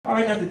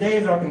right now, today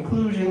is our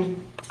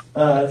conclusion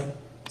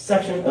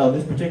section of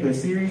this particular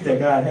series that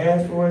God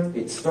has for us.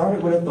 It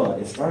started with a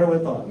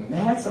thought.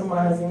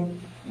 Maximizing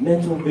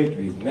mental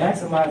victories.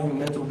 Maximizing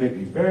mental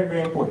victories. Very,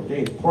 very important.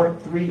 Today is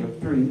part 3 of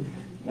 3.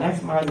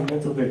 Maximizing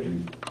mental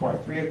victories.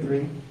 Part 3 of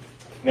 3.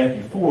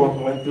 Matthew 4,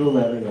 1 through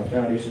 11, our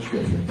foundation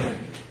scripture.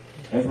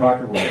 Let's rock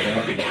and roll.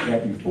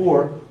 Matthew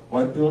 4,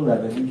 1 through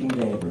 11, New King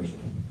James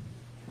Version.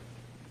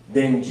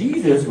 Then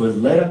Jesus was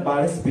led up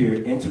by the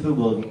Spirit into the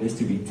wilderness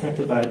to be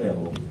tempted by the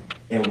devil.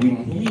 And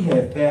when he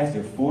had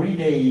fasted 40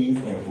 days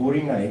and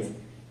 40 nights,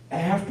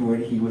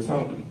 afterward he was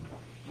hungry.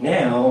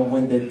 Now,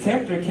 when the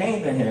tempter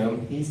came to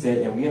him, he said,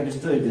 and we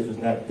understood this was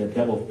not the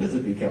devil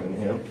physically coming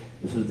to him,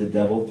 this was the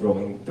devil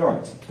throwing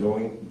darts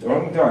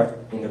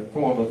in the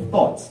form of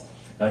thoughts.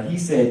 He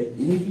said,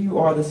 if you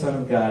are the Son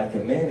of God,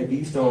 command that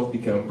these stones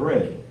become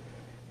bread.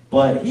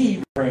 But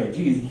he, referring to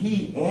Jesus,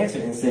 he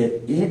answered and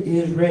said, it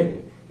is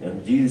written.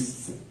 And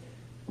Jesus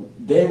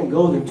then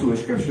goes into a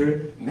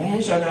scripture,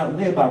 man shall not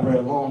live by bread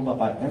alone, but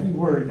by every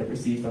word that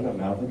proceeds from the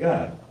mouth of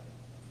God.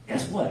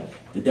 Guess what?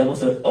 The devil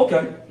said,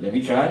 okay, let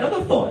me try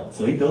another thought.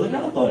 So he throws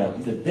another thought out.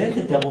 He said, then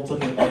the devil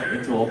took him up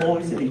into a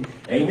holy city.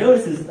 And he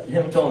notices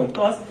him throwing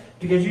thoughts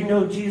because you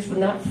know Jesus would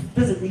not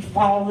physically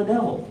follow the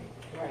devil.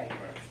 Right.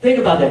 Think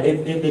about that.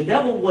 If the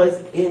devil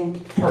was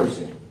in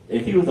person,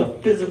 if he was a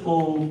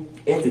physical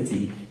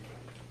entity,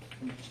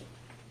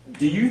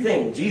 do you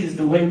think Jesus,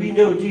 the way we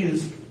know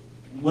Jesus,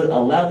 would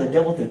allow the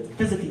devil to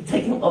physically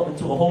take him up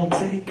into a holy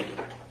city?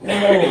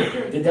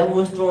 No, the devil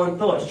was throwing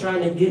thoughts,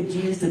 trying to get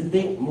Jesus to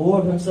think more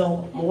of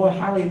himself, more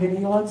highly than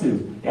he ought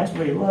to. That's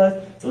where he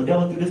was. So the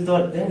devil threw this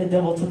thought. Then the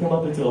devil took him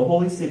up into a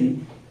holy city,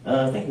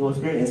 I think it was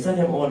Spirit, and set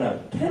him on a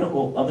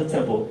pinnacle of the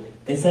temple,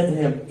 and said to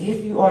him,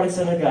 if you are the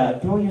Son of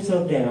God, throw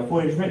yourself down,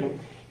 for it is written,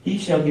 he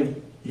shall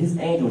give his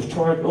angels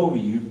charge over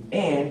you,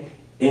 and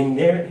in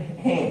their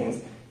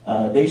hands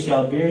they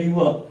shall bear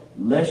you up,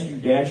 lest you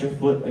dash your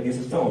foot against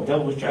a stone. The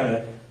devil was trying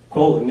to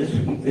quote and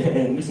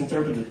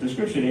misinterpret the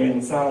scripture there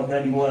in Psalm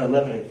 91,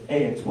 11,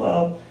 and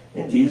 12,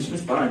 and Jesus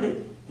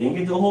responded. Didn't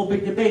get to a whole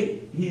big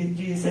debate.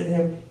 Jesus said to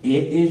him,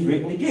 it is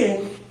written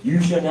again,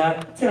 you shall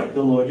not tempt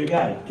the Lord your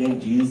God. Again,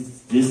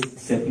 Jesus just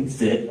simply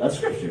said a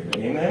scripture.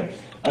 Amen?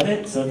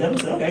 So the devil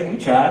said, okay, let me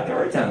try a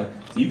third time.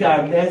 So you got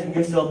to imagine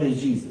yourself as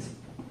Jesus.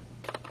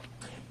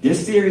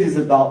 This series is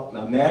about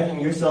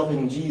imagining yourself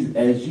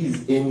as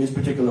Jesus in this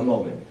particular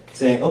moment.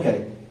 Saying,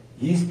 okay,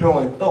 he's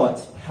throwing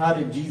thoughts. How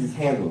did Jesus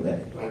handle that?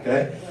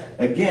 Okay?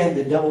 Again,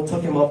 the devil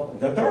took him up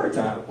the third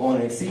time on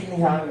an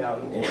exceedingly high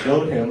mountain and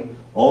showed him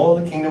all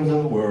the kingdoms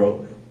of the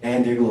world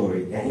and their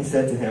glory. And he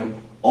said to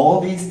him,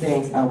 all these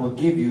things I will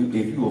give you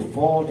if you will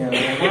fall down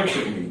and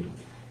worship me.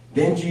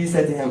 Then Jesus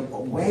said to him,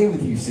 away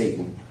with you,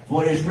 Satan.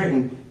 For it is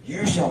written,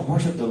 you shall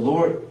worship the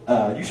Lord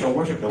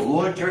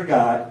your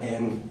God,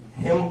 and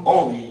him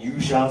only you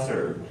shall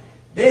serve.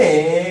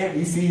 Then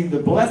we see the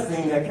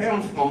blessing that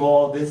comes from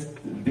all this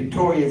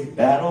victorious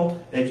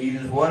battle that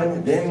Jesus won,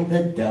 and then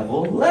the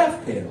devil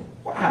left him.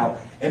 Wow.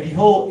 And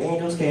behold,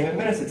 angels came and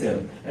ministered to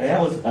him. And that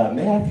was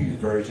Matthew's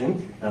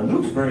version.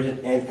 Luke's version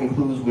and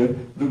concludes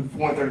with, Luke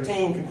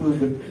 4:13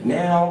 concludes with,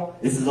 now,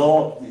 this is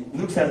all,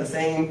 Luke has the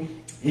same,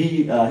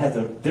 he has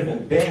a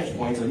different vantage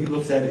point, so he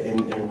looks at it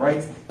and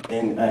writes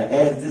and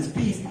adds this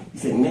piece. He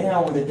said,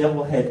 now when the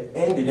devil had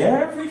ended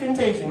every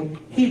temptation,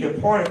 he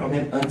departed from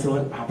him until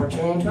an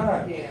opportune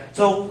time. Yeah.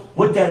 So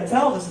what that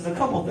tells us is a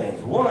couple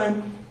things.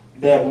 One,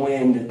 that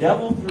when the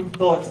devil threw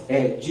thoughts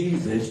at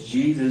Jesus,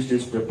 Jesus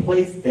just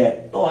replaced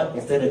that thought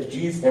instead of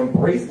Jesus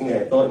embracing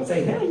that thought and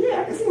saying, hey,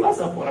 yeah, I can see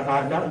myself on a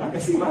high mountain. I can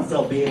see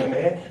myself being a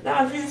man.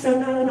 Now, Jesus said,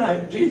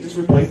 no. Jesus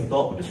replaced the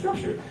thought with the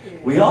scripture. Yeah.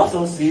 We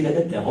also see that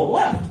the devil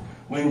left.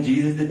 When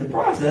Jesus did the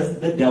process,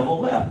 the devil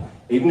left.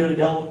 Even though the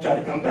devil tried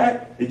to come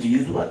back,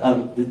 Jesus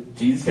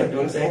kept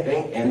doing the same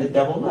thing, and the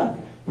devil left.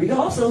 We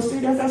also see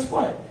that's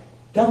what?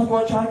 Devil's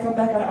going to try to come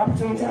back at an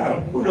opportune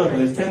time. Who knows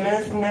whether it's 10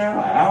 minutes from now,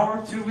 an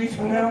hour, 2 weeks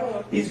from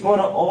now. He's going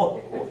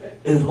to,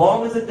 as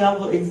long as the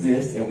devil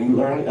exists, and we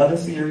learned in other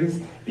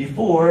series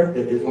before that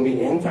there's going to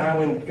be end time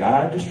when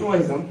God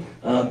destroys him.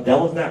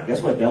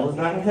 Guess what? Devil's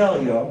not in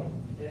hell, y'all.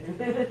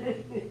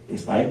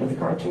 Despite what the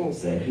cartoons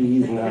say,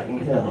 he's not in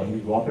hell.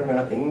 He's walking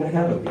around in the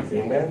heavens.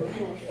 Amen?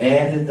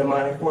 And his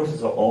demonic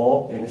forces are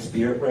all in the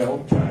spirit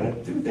realm trying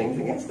to do things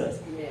against us.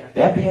 Yeah.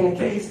 That being the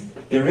case,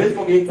 there is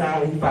going to be a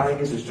time when he finally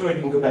gets destroyed.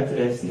 You can go back to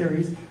that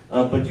series.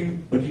 But you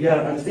got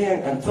to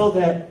understand, until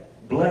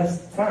that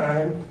blessed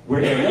time,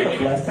 we're in another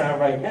blessed time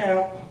right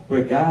now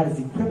where God is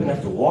equipping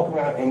us to walk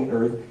around in the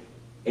earth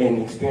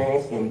and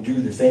experience and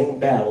do the same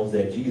battles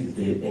that Jesus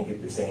did and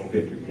get the same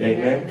victory.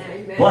 Amen?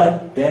 Amen.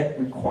 But that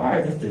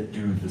requires us to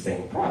do the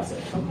same process.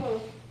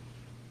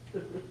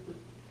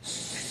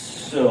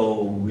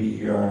 So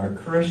we are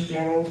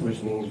Christians,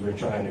 which means we're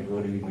trying to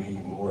go to be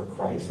more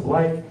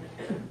Christ-like.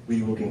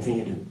 We will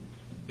continue to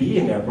be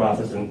in that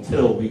process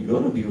until we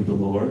go to be with the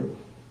Lord.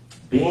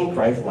 Being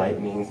Christ-like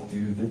means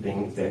do the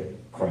things that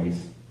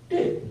Christ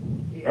did,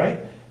 right?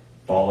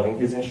 Following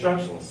his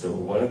instructions. So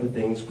one of the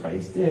things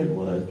Christ did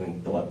was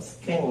when thoughts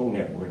came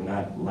that were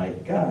not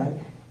like God,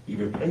 He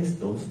replaced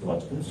those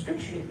thoughts with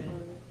Scripture.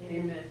 Amen.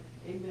 Amen.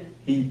 Amen.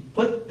 He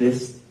put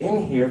this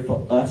in here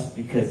for us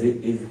because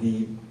it is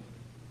the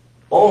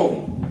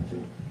only,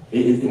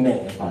 it is the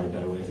main, that's probably a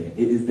better way to say it.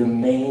 It is the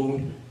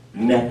main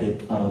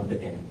method of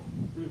the enemy.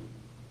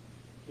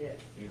 Yeah.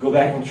 You go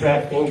back and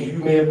track things you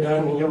may have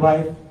done in your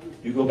life.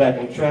 You go back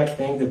and track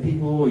things that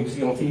people you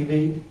see on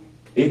TV.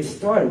 It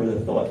started with a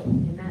thought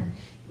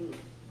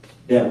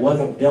that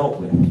wasn't dealt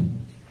with.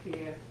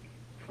 Yeah.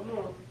 Come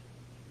on.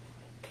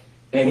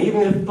 And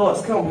even if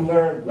thoughts come, we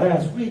learned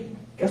last week,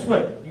 guess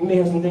what? You may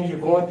have some things you're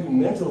going through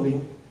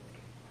mentally.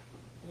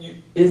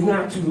 It's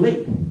not too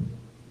late.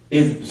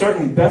 It's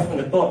certainly best when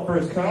the thought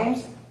first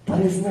comes,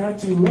 but it's not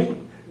too late.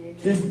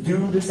 Just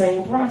do the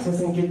same process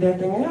and get that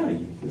thing out of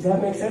you. Does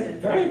that make sense?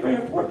 It's very, very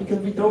important because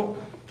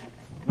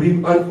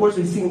we've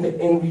unfortunately seen the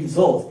end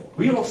results.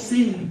 We don't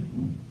see,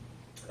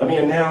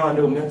 now I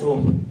know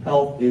mental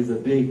health is a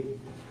big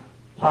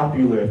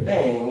popular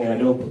thing, and I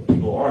know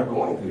people are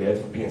going through that,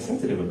 so being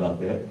sensitive about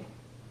that.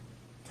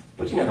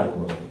 But you know how the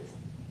world is.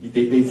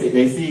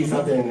 They see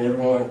something and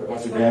everyone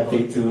wants to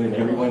gravitate to it, and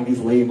everyone gets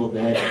labeled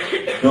that.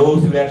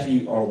 Those who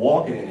actually are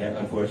walking in that,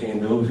 unfortunately,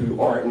 and those who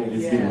aren't, and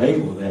just get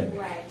labeled that.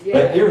 Right. Yeah.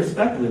 But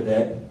irrespective of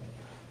that,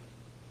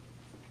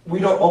 we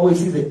don't always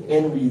see the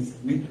end result.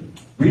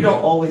 We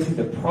don't always see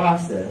the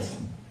process.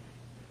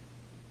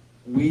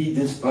 We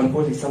just,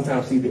 unfortunately,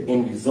 sometimes see the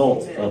end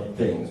results of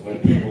things when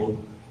people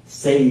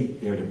say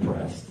they're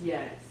depressed.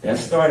 Yes. That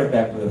started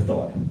back with a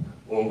thought.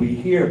 When we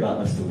hear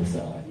about a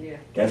suicide,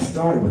 that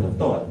started with a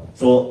thought.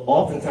 So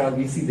oftentimes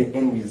we see the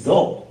end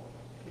result.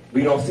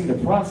 We don't see the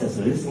process.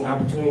 So this is an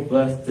opportunity for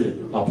us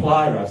to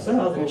apply it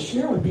ourselves and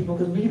share with people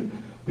because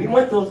we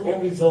want those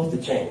end results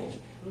to change.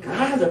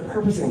 God has a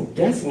purpose and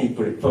destiny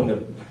for it, from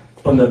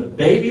the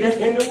baby that's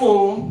in the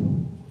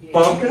womb,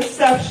 from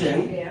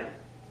conception. Yeah.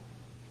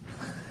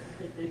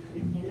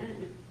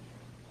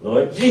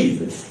 Lord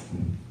Jesus,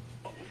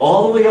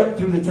 all the way up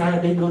through the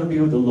time they go to be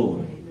with the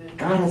Lord.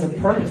 God has a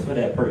purpose for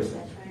that person.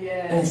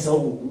 Yeah. And so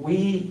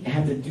we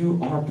have to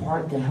do our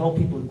part to help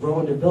people grow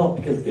and develop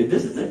because if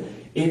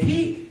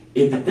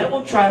the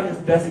devil tried his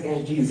best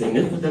against Jesus and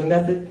this was the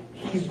method,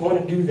 he's going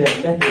to do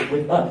that method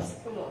with us.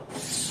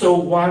 So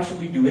why should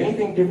we do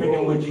anything different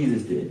than what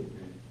Jesus did?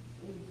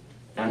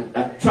 And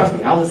trust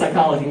me, I was a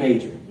psychology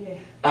major.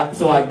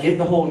 So I get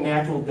the whole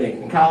natural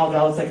thing. In college,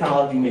 I was a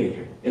psychology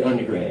major in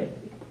undergrad.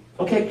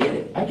 Okay, get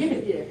it. I get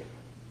it. Yeah.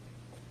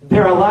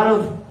 There are a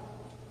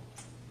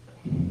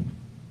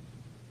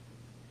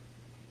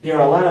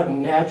lot of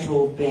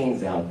natural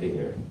things out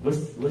there.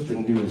 What's the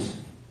newest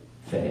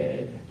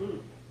fad?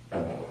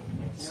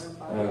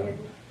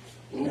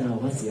 No,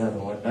 what's the other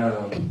one?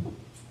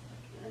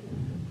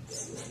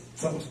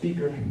 Something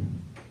speaker.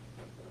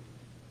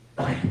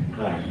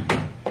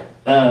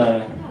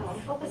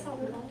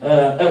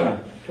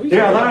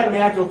 There are a lot of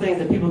natural things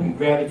that people can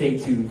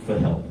gravitate to for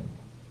help.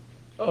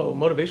 Oh,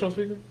 motivational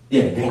speaker?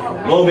 Yeah,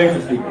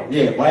 motivational speaker.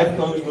 Yeah, life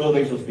coach,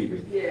 motivational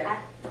speakers.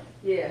 Yeah.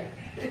 Yeah.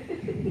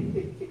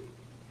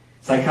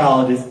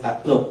 Psychologists.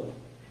 Look,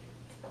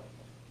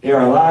 there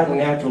are a lot of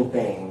natural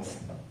things.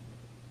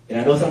 And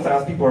I know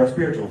sometimes people are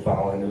spiritual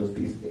following those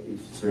pieces.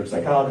 Spiritual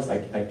psychologists,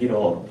 I get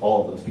all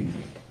of those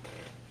pieces.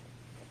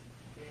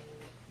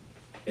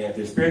 And if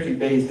they're spiritually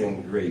based,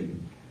 then great.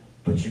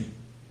 But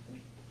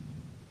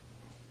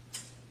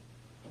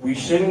we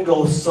shouldn't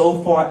go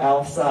so far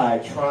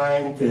outside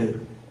trying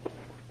to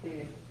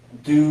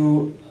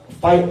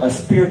fight a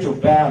spiritual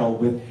battle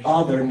with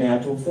other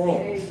natural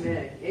things.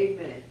 Amen.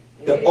 Amen.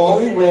 The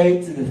only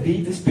way to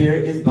defeat the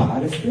spirit is by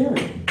the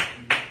spirit.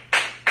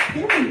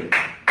 Period.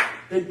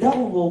 The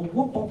devil will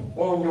whoop up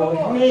on your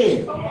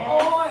head. Come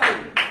on.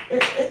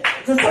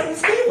 It's just like a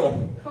stealer.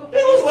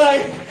 It was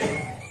like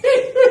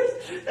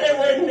they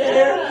went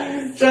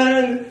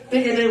there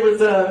thinking they was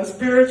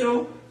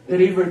spiritual. That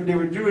they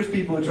were Jewish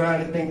people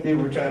trying to think they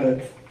were trying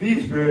to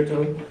be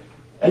spiritual.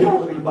 And you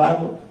don't look at the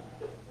Bible.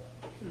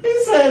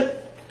 He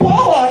said,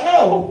 Paul I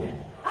know.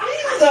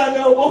 Jesus I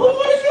know. But who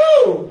are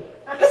you?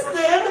 This is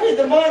the enemy,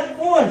 the demonic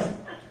force.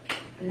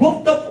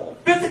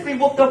 Physically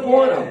whooped up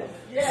on them.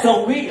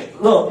 So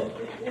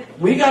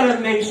we got to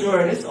make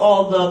sure, and it's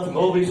all love to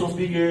motivational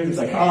speakers and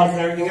psychologists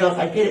and everything else.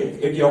 I get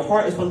it. If your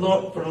heart is for the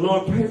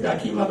Lord, praise God,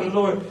 keep loving the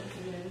Lord.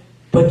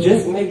 But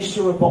just make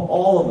sure for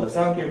all of us,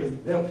 I don't care if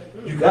it's them,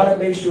 you got to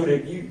make sure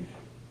that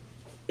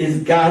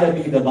it's got to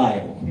be the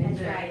Bible.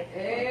 That's right.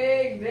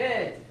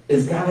 Amen.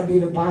 It's got to be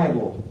the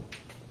Bible.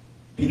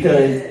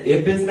 Because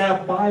if it's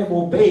not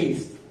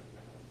Bible-based,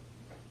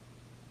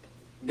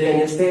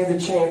 then it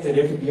stands a chance that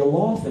there could be a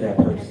loss for that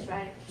person. That's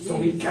right. So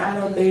we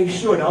gotta make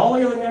sure. Now, all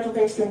the other natural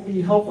things can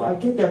be helpful. I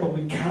get that, but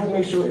we gotta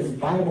make sure it's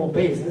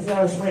Bible-based. It's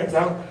not a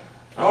slam.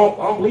 I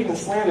don't believe in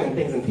slamming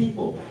things and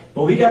people.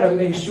 But we gotta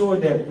make sure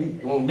that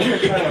when we're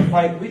trying to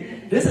fight,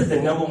 this is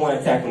the number one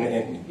attack from the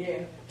enemy.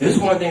 Yeah. This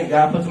is one thing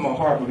God puts in my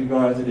heart with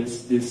regards to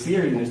this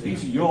series and this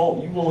piece. You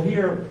will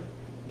hear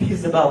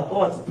pieces about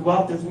thoughts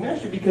throughout this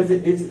ministry because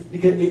it is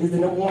the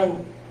number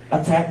one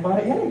attack by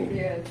the enemy.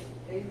 Yes.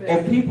 Amen.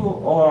 And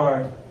people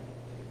are.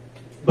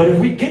 But if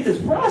we get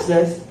this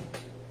process,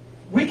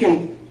 we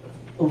can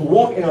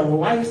walk in a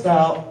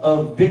lifestyle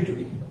of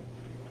victory.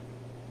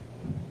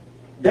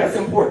 That's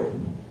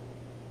important.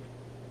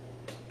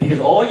 Because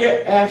all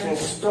your actions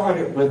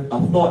started with a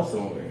thought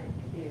somewhere.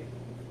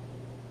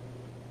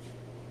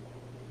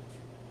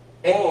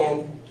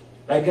 And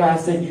like God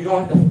said, you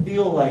don't have to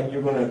feel like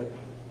you're going to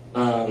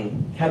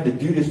have to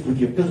do this with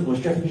your physical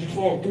strength. You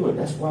can't do it.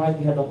 That's why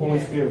you have the Holy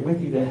Spirit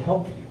with you to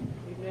help you.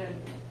 Amen.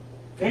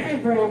 Very,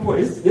 very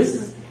important. This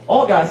is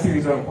all God's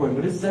series are important,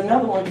 but this is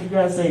another one you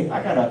gotta say,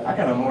 I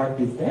gotta mark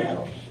this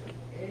down.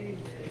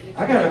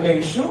 I gotta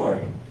make sure.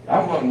 I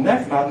want to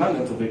maximize my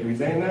mental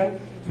victories, amen?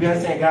 We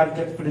understand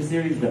God for the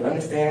series to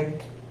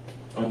understand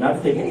not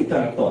to take any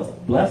kind of thoughts,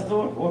 blessed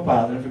or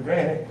positive, for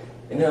granted,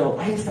 and then a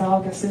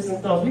lifestyle,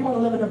 consistent thoughts. We want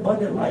to live an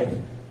abundant life.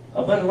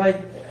 Abundant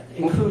life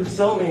includes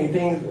so many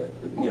things,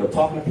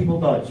 talking to people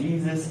about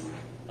Jesus,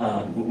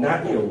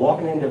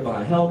 walking in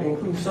divine health. It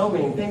includes so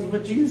many things,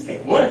 but Jesus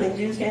came. One of the things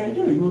Jesus came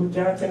to do, you look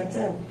at John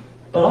 10:10.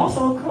 But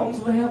also it comes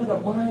with having the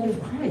mind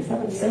of Christ,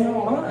 having the same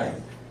mind.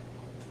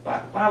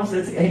 The Bible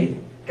says, hey,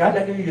 God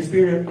not give you the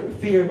spirit of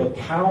fear, but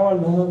power,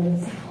 love,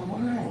 and sound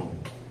mind.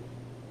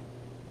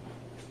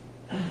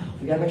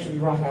 We gotta make sure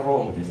you're rocking and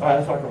rolling with this. All right,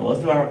 let's rock and roll.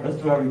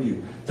 Let's do our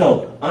review.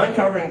 So, God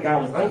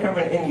was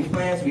uncovering enemy's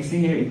plans. We see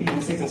here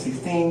Ephesians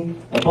 6:16.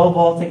 Above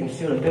all, taking the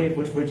shield of faith,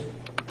 which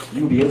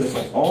you will be able to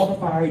quench all the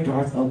fiery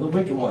darts of the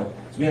wicked one.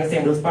 So we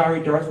understand those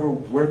fiery darts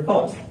were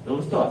thoughts.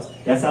 Those thoughts.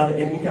 That's how the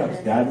enemy comes.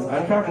 God is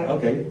uncovering.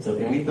 Okay, so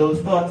enemy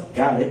those thoughts.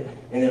 Got it.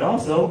 And then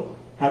also,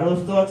 how do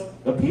those thoughts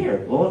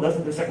appear? Well, that's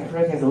what the 2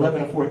 Corinthians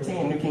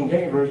 11:14, New King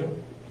James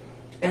Version.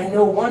 And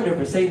no wonder,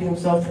 for Satan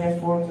himself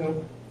transforms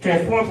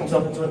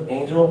himself into an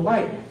angel of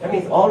light. That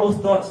means all those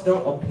thoughts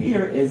don't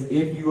appear as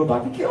if you're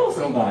about to kill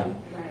somebody.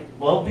 Right.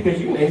 Well,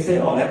 because you may say,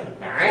 oh,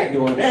 I ain't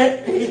doing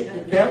that.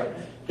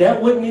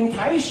 That wouldn't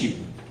entice you.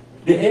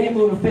 The enemy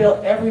will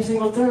fail every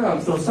single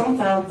time. So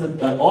sometimes,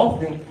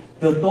 often,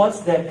 the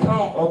thoughts that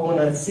come are going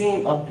to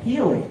seem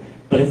appealing.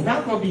 But it's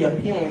not going to be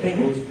appealing, thank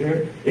you, Holy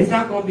Spirit. It's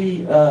not going to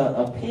be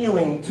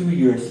appealing to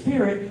your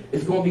spirit.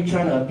 It's going to be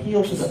trying to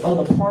appeal to the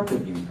other parts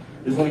of you.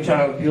 It's going to be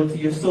trying to appeal to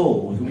your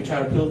soul. It's going to be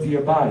trying to appeal to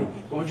your body.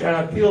 It's going to be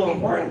trying to appeal,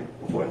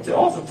 important to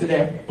also to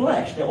that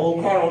flesh, that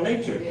old carnal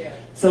nature. Yeah.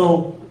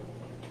 So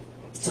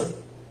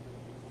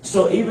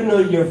even though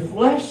your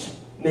flesh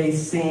may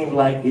seem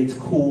like it's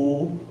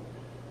cool,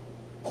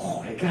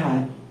 oh my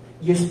God,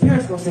 your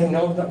spirit's going to say,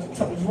 no,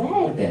 something's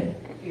wrong with that.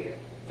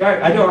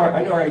 Yeah. I know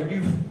our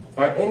youth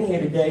are in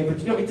here today, but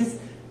just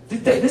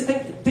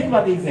think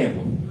about the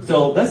example.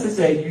 So let's just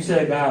say you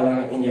set a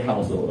guideline in your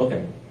household.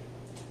 Okay.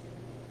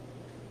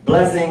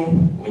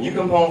 Blessing, when you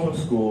come home from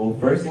school,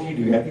 first thing you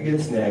do after you get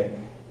a snack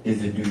is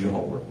to do your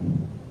homework.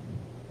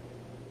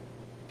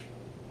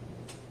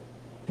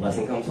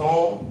 Blessing comes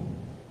home,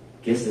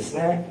 gets the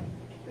snack,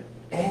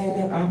 and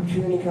then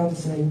opportunity comes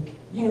to say,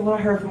 you know what,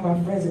 I heard from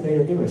my friends today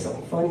that there was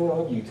something funny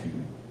on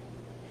YouTube.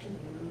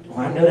 Oh,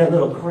 I know that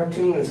little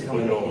cartoon is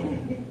coming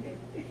on.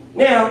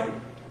 Now,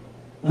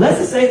 let's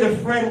just say the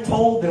friend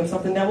told them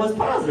something that was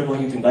positive on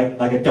YouTube,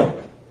 like a dunk,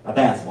 a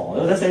basketball.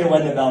 Let's say it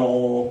wasn't about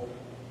all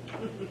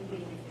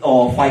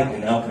fighting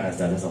and all kind of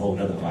stuff. That's a whole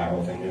other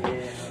viral thing.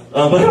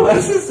 But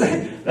let's just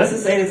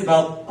say it's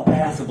about a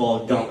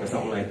basketball dunk or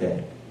something like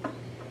that.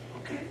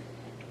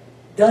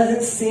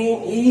 Doesn't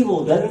seem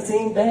evil, doesn't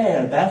seem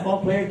bad. A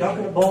basketball player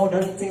dunking the ball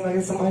doesn't seem like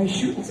it's somebody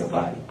shooting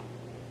somebody.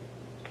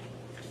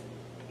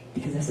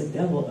 Because that's the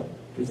devil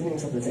presenting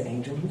himself as an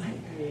angel of light.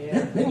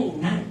 Yeah. Let me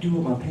not do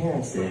what my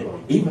parents said,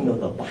 even though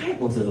the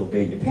Bible says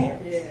obey your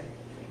parents. Yeah.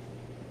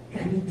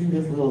 Let me do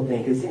this little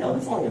thing, because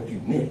it's only a few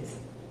minutes.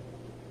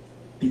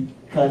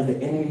 Because the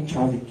enemy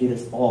tries to get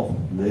us off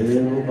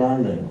little by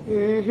little.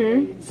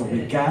 Mm-hmm. So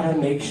we gotta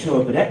make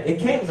sure. But it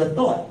came as a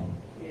thought.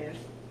 Yeah.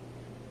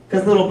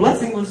 Because little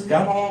blessing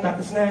got home, got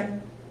the snack.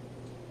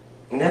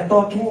 And that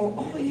thought came,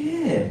 oh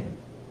yeah.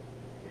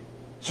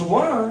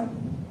 Juwan.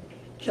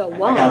 I got a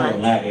little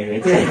lag in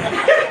it.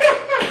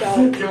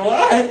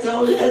 Juwan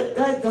told me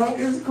that dunk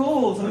is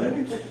cool. So let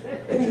me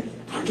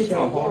get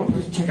down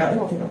home. Check out,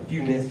 it'll take a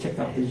few minutes to check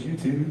out his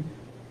YouTube.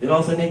 Then all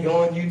of a sudden they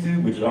go on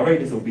YouTube, which is already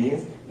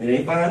disobedience, and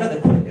they find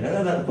another clip, and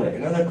another clip,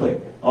 and another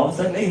clip. All of a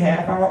sudden they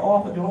half hour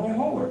off of doing their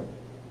homework.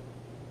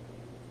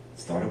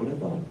 Started with a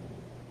thought.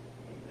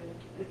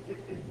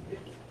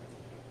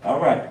 All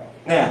right.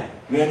 Now,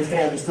 we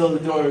understand we're still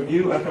doing a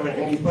review, uncovering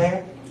the enemy's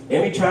plan.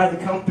 Enemy tried to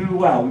come through,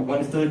 wow, we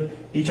understood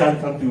he tried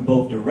to come through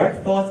both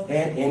direct thoughts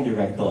and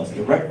indirect thoughts.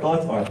 Direct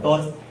thoughts are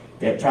thoughts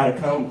that try to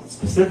come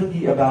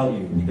specifically about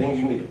you.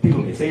 Things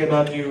people may say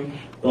about you,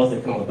 thoughts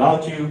that come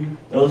about you,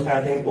 those kind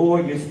of things, or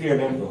your sphere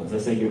of influence.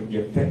 Let's say your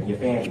family, your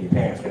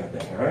parents kind of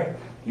thing, all right?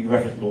 You can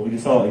reference what we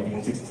just saw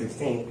in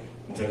 16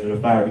 in terms of the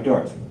fiery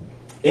darts.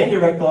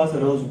 Indirect thoughts are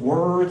those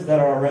words that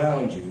are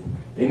around you.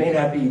 They may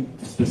not be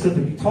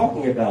specifically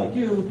talking about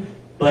you,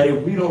 but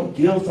if we don't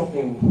deal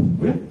something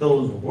with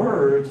those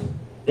words,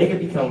 they can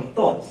become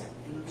thoughts.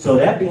 So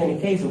that being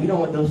the case, we don't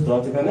want those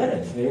thoughts to come at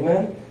us.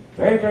 Amen?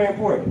 Very, very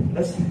important.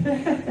 Let's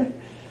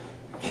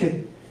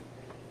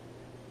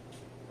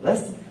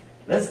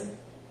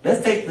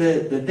let's take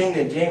the thing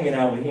that Jamie and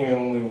I were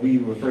hearing when we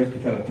were first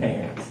becoming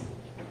parents.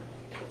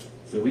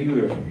 So we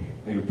were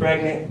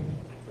pregnant,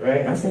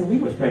 right? I said we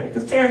was pregnant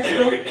because Terrence,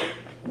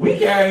 we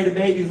carry the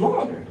babies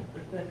longer.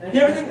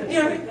 You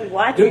ever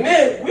What? The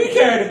men, we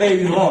carry the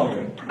babies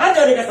longer. I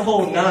know they got the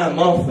whole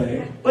 9-month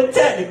thing, but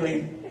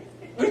technically,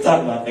 we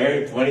talking about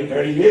 30, 20,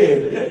 30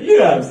 years. You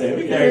know what I'm saying?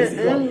 We carry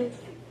the longer.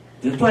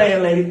 Just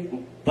playing,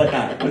 lady, but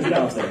not. But you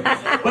know what I'm saying?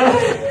 But,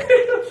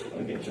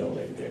 I'm getting trouble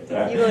later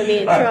there. You're going to be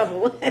in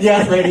trouble.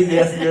 Yes, ladies,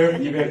 yes,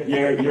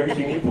 you're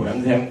extremely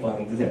important.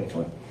 I'm just having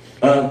fun.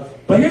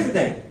 But here's the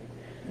thing.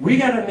 We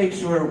got to make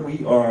sure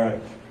we are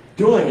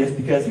doing this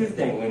because here's the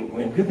thing.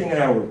 When Good Thing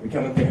and I were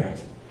becoming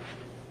parents,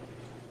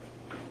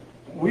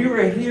 we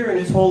were hearing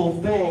this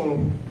whole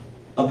thing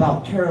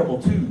about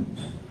terrible twos,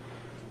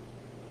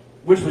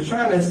 which was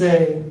trying to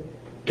say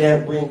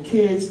that when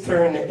kids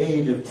turn the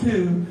age of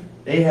 2,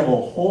 they have a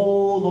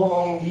whole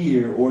long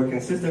year or a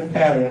consistent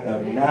pattern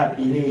of not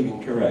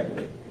behaving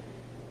correctly.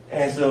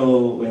 And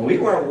so when we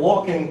weren't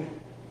walking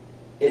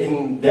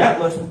in that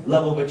much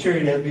level of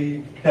maturity that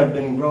we have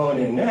been growing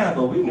in now,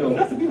 but we knew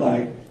enough to be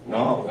like,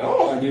 no, I don't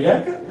want to do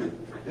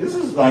that. This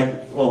is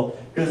like,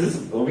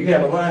 because we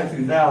have a line in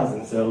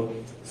 2000, so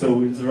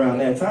it was around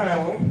that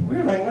time. We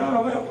were like,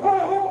 no, man,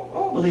 I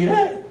don't believe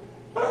that.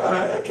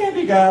 That can't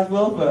be God's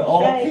will for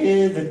all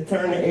kids that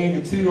turn the age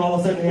of 2, all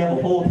of a sudden they have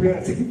a whole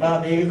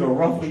 365 days or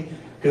roughly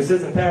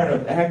consistent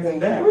pattern of acting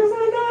that. We was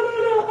like,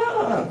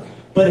 no.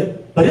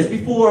 But it's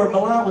before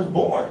Milan was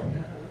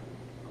born.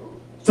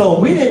 So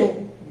we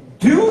didn't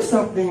do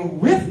something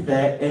with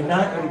that and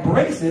not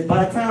embrace it.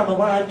 By the time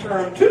Milan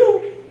turned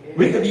 2,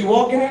 we could be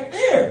walking in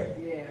fear.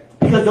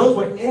 Because those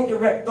were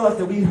indirect thoughts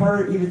that we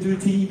heard either through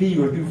TV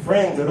or through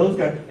friends or those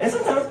guys. And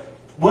sometimes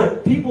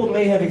what people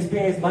may have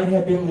experienced might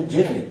have been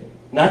legitimate.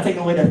 Not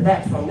taking away the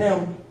facts from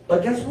them,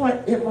 but guess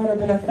what? It might have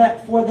been a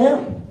fact for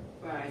them.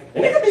 Right.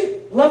 And they could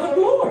be loving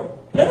the Lord.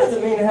 That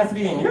doesn't mean it has to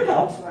be in your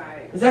house.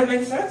 Right. Does that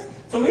make sense?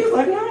 So we was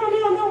like,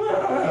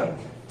 no.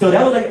 So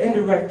that was like an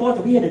indirect thought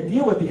that we had to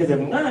deal with because if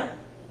not,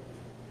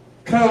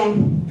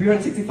 come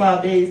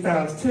 365 days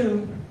times 2,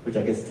 which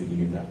I guess is 2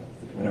 years now,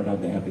 whenever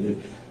I'm happy it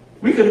is,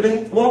 we could have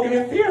been walking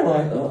in fear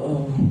like,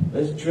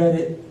 let's dread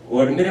it.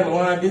 Or the minute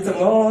Milan did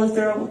something, it's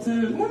terrible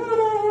too.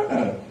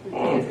 No.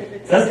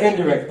 So that's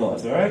indirect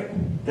thoughts, all right?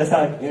 That's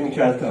how the enemy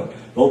tries to come.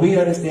 But we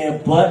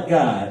understand, but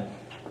God,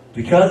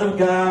 because of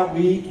God,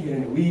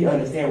 we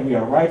understand we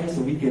are righteous,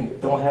 so we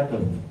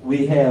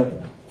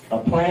have a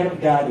plan of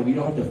God that we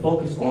don't have to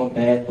focus on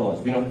bad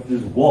thoughts. We don't have to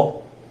just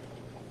walk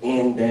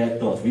in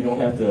bad thoughts. We don't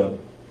have to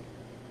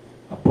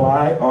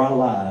apply our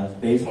lives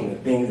based on the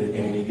things that the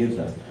enemy gives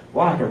us.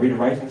 Why? Because we're the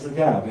righteousness of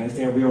God. We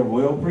understand we are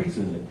royal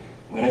priesthood.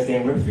 We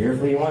understand we're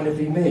fearfully and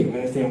wonderfully made. We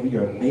understand we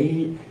are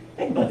made.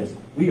 Think about this.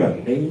 We are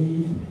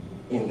made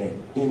in the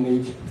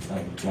image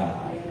of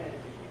God.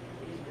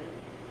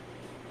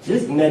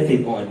 Just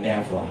meditate on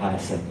that for a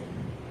hot second.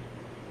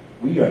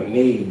 We are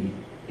made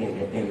in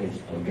the image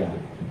of God.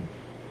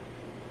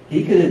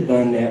 He could have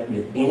done that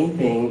with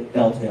anything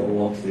else that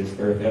walks this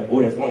earth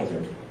or that's on this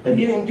earth. But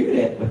he didn't do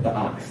that with the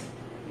ox.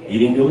 He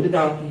didn't do it with the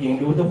donkey. He didn't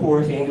do it with the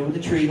horse. He didn't do it with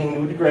the tree. He didn't do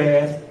it with the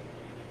grass.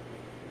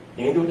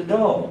 He didn't do it with the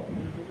dog.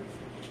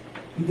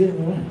 He did it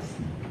with us.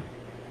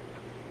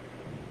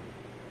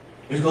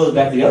 Which goes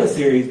back to the other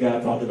series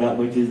God talked about,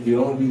 which is the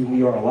only reason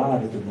we are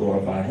alive is to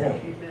glorify Him.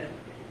 Amen.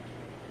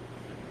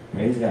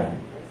 Praise God.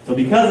 So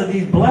because of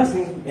these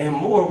blessings and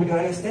more, we can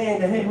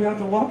understand that, hey, we have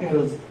to walk in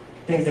those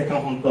things that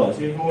come from thoughts.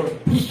 Here's more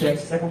proof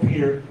text, 2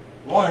 Peter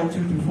 1,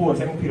 2 through 4.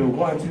 2 Peter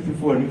 1, 2 through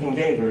 4, New King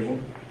James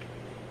Version.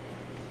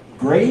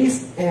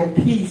 Grace and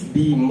peace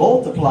be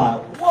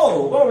multiplied.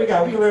 Whoa, what do we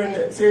got? We learned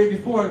in the series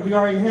before. We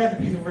already have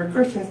the peace for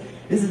Christians.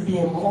 This is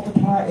being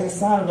multiplied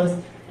inside of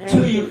us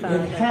to you.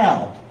 And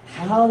how?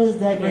 How does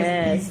that grace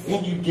and peace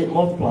in you get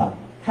multiplied?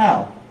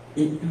 How?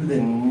 Through the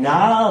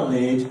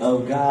knowledge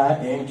of God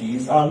and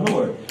Jesus our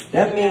Lord.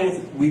 That means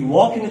we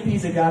walk in the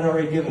peace that God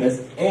already given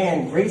us,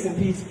 and grace and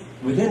peace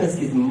within us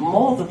gets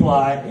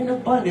multiplied in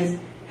abundance.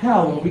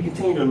 How? When we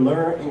continue to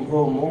learn and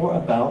grow more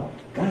about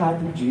God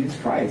through Jesus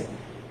Christ.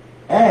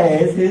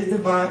 As His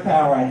divine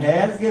power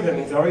has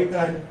given He's already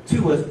done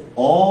to us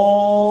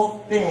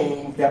all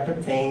things that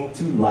pertain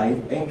to life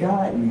and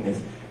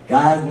godliness.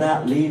 God's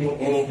not leaving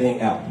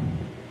anything out.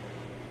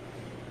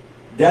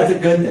 That's a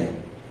good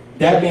thing.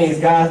 That means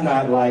God's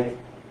not like,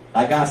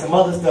 I got some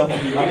other stuff to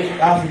do. I mean,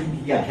 obviously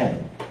He got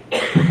heaven.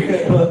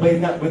 But He's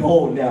not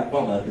withholding that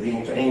from us because He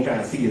ain't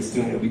trying to see us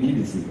sooner than we need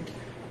to see it.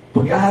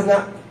 But God's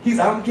not,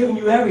 I'm giving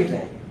you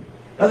everything.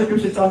 Other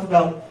scripture talks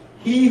about,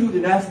 He who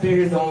did not spare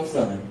His own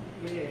Son,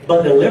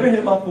 but delivered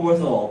Him up for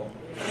us all,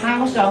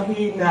 how shall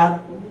He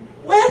not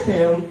with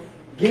Him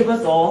give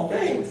us all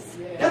things?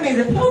 That means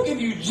if He'll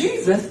give you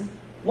Jesus,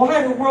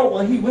 why in the world will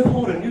He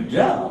withhold a new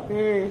job?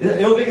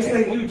 It'll make us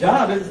think a new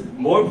job is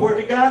more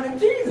important to God than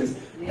Jesus.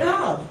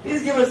 No,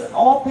 He's given us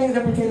all things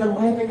that pertain to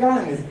life and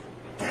godliness.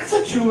 That's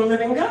a true and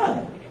living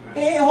God. He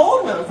ain't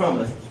holding nothing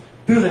from us.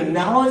 Through the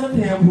knowledge of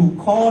Him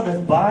who called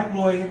us by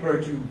glory and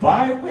virtue,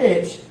 by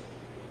which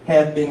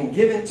have been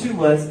given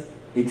to us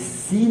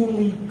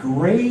exceedingly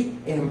great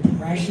and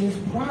precious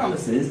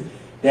promises,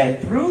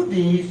 that through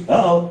these,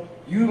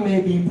 you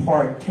may be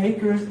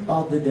partakers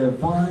of the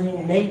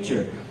divine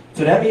nature.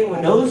 So that means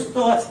when those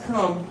thoughts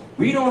come,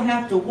 we don't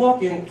have to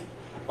walk in,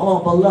 oh,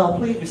 beloved,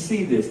 please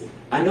receive this.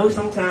 I know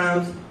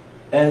sometimes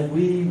as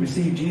we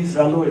receive Jesus,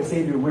 our Lord and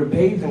Savior, we're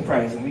babes in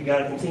Christ, and we got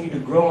to continue to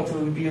grow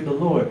until we be of the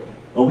Lord.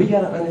 But we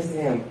got to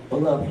understand,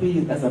 beloved,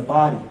 please, as a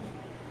body,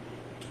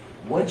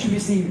 once you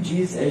receive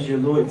Jesus as your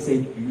Lord and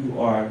Savior, you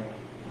are,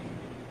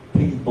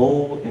 please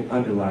bold and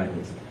underline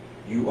this,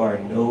 you are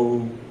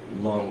no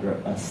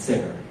longer a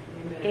sinner.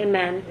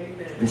 Amen.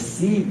 Amen.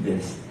 Receive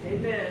this.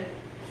 Amen.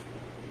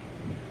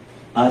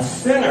 A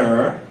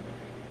sinner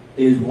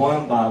is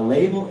one by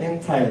label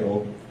and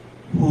title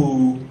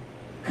who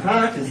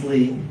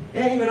consciously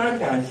and even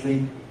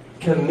unconsciously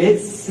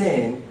commits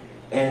sin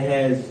and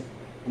has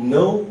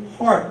no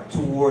heart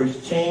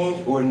towards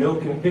change or no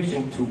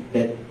conviction to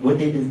that what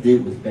they just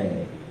did was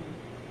bad.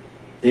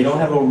 They don't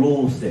have a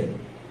rule set.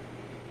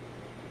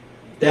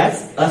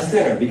 That's a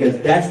sinner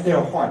because that's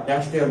their heart,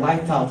 that's their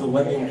lifestyle to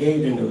what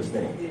engage in those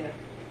things. Yeah.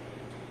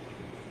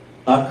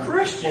 A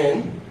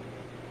Christian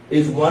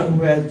is one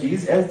who has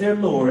Jesus as their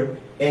Lord,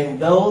 and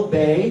though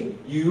they,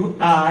 you,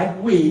 I,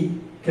 we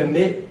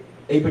commit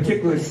a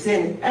particular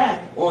sin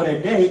act on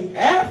a day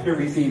after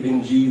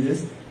receiving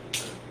Jesus,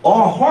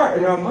 our heart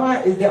and our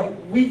mind is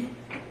that we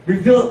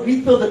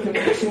feel the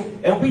conviction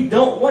and we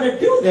don't want to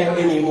do that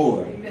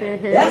anymore.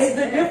 That's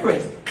the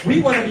difference.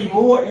 We want to be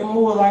more and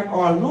more like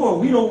our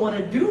Lord. We don't want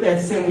to do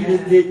that sin we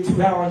just did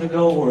 2 hours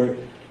ago or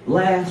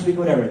last week,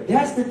 whatever.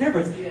 That's the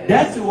difference.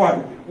 That's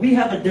who we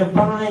have a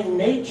divine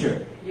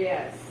nature.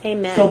 Yes.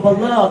 Amen. So,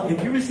 beloved,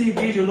 if you receive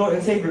Jesus, your Lord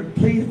and Savior,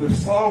 please, with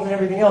songs and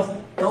everything else,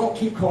 don't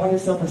keep calling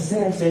yourself a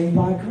sinner saved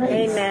by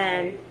grace.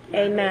 Amen.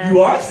 Amen.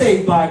 You are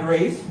saved by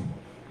grace,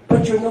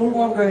 but you're no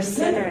longer a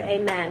sinner.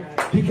 Amen.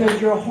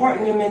 Because your heart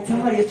and your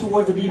mentality is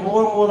towards to be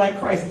more and more like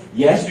Christ.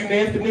 Yes, you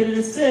may have committed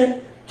a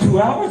sin 2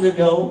 hours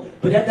ago,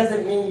 but that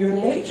doesn't mean your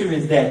nature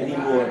is that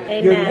anymore.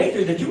 Amen. Your nature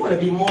is that you want to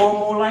be more and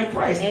more like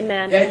Christ.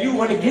 Amen. And you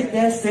want to get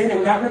that sin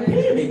and not repeat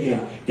it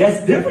again.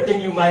 That's different than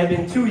you might have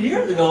been 2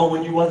 years ago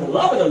when you wasn't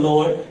loving the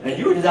Lord and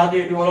you were just out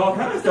there doing all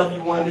kinds of stuff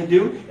you wanted to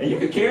do, and you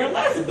could care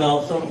less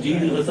about some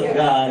Jesus or some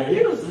God, or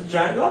you was just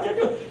trying to go out there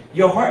and do it.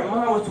 Your heart and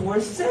mind was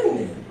towards sin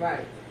then.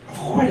 Right.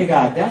 Glory to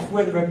God. That's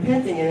where the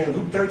repenting in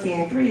Luke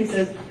 13:3 it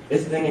says,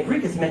 it's in the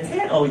Greek, it's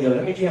metanoia.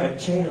 That means you have a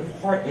change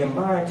of heart and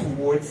mind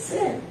towards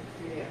sin.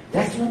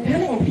 That's the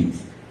repenting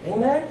piece.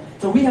 Amen?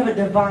 So we have a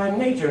divine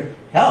nature.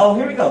 Oh,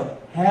 here we go.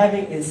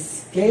 Having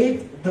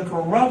escaped the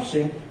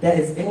corruption that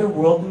is in the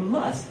world through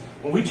lust.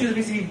 When we choose to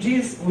receive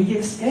Jesus, we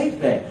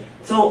escape that.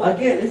 So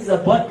again, this is a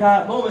but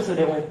God moment so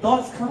that when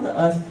thoughts come to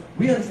us,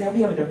 we understand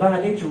we have a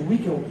divine nature. We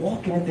can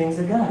walk in the things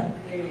of God.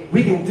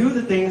 We can do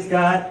the things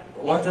God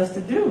wants us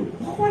to do.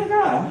 Glory to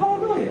God.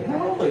 Hallelujah.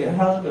 Hallelujah.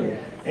 Hallelujah.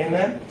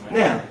 Amen?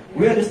 Now,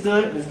 we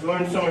understood, let's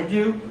learn some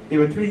review. There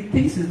were 3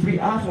 pieces, 3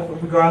 options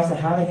with regards to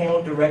how to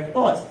handle direct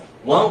thoughts.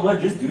 One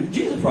was just do the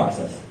Jesus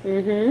process.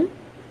 Mm-hmm.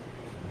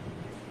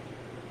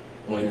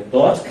 When the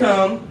thoughts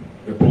come,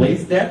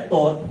 replace that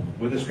thought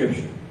with the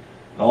scripture.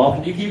 How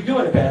often do you keep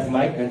doing it, Pastor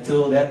Mike,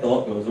 until that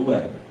thought goes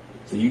away?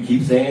 So you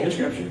keep saying the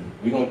scripture.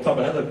 We're going to talk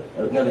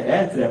another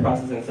add to that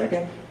process in a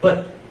second.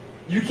 But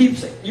you keep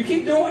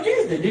doing what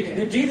Jesus did.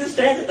 Did Jesus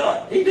change the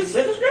thought? He just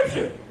said the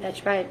scripture.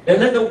 That's right. And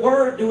let the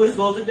word do what it's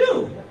supposed to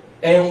do.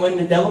 And when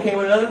the devil came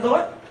with another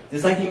thought,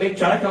 just like he may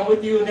try to come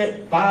with you in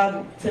that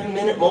 5-10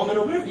 minute moment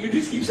or whatever, you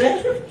just keep saying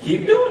scripture.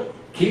 Keep doing it.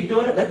 Keep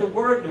doing it. Let the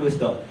word do its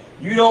stuff.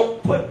 You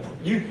don't put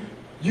you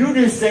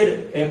just say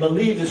it and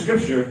believe the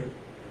scripture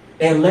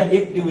and let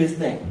it do its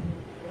thing.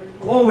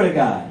 Glory to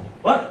God.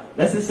 What?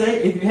 Let's just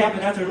say if you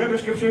happen not to remember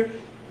scripture,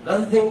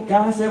 another thing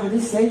God said was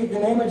just say the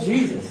name of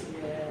Jesus.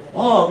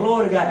 Oh,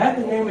 glory to God. At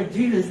the name of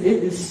Jesus,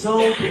 it is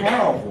so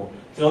powerful.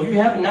 So if you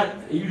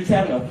just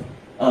having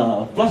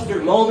a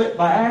flustered moment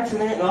by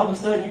accident and all of a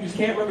sudden you just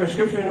can't remember a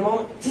scripture in a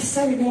moment, just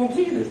say the name of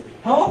Jesus.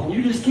 How often?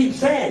 You just keep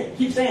saying it.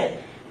 Keep saying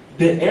it.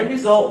 The end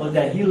result was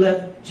that he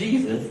left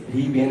Jesus,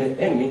 he being an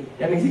enemy.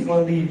 That means he's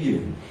going to leave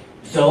you.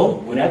 So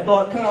when that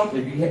thought comes,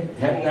 if you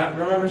have not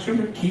remembered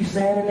scripture, keep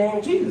saying the name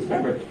of Jesus.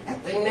 Remember,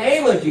 at the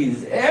name of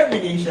Jesus, every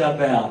knee shall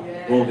bow,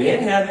 both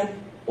in heaven,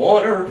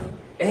 on earth,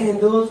 and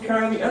those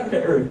currently under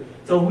the earth.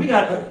 So we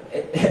got,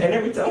 and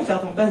every tongue shall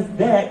confess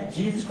that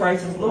Jesus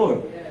Christ is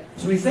Lord.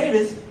 So we say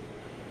this,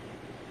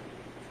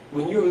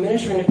 when you're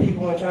ministering to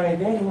people and trying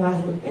to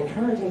evangelize,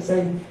 encourage them to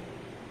say,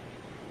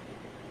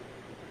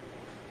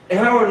 and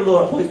however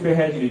the Holy Spirit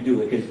has you to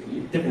do it, because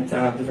different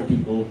times, different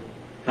people,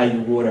 how you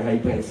water, how you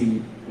plant the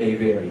seed may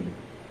vary.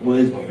 Well,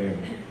 it is going to vary.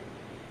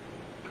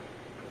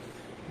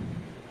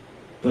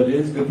 But it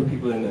is good for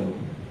people to know.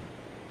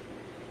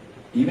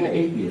 Even the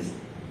atheists,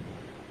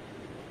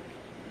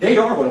 they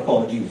are going to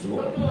call Jesus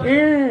Lord. Come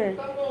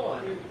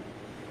on.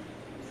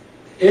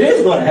 It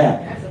is going to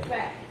happen. That's a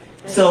fact.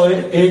 So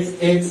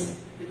it's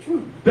the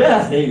truth.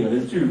 Best, there you go,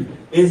 it's true.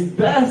 It's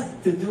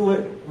best to do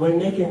it when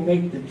they can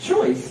make the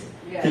choice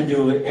to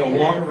do it and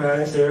walk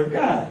around and serve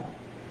God.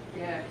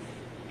 Yes.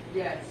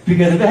 Yes.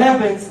 Because if it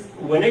happens,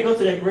 when they go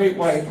to that great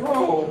white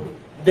throne,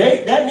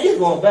 that knee's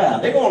going to bow.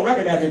 They're going to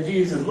recognize that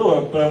Jesus is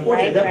Lord, but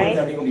unfortunately, at that point in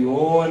time, they're going to be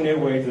on their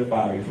way to the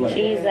fiery flame.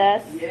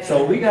 Jesus. Yes.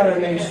 So we got to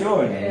make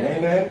sure that,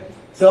 amen?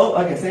 So,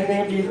 again, same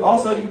name, Jesus.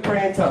 Also, you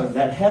pray in tongues.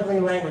 That heavenly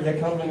language that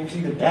comes when you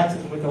see the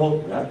baptism with the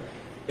Holy Spirit.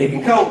 It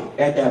can come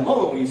at that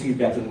moment when you see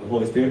the baptism with the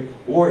Holy Spirit,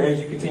 or as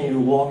you continue to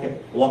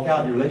walk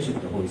out your relationship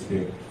with the Holy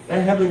Spirit.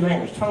 That heavenly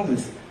language, tongues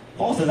is,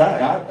 Paul says,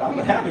 I'm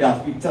happy I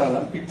speak tongues.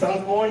 I speak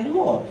tongues more than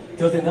you all.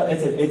 So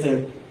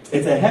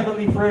it's a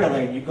heavenly prayer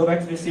language. You go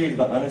back to this series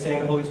about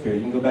understanding the Holy Spirit.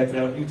 You can go back to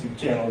that YouTube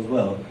channel as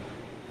well.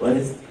 But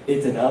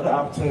it's another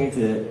opportunity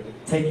to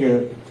take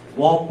your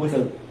walk with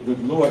the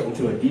Lord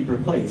into a deeper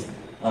place.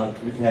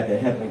 We can have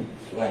that heavenly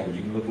language.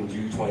 You can look in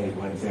Jude 20 as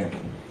one example.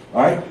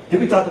 All right?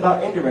 Then we talked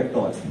about indirect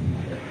thoughts.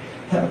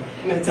 I'm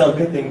going to tell a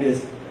good thing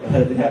this.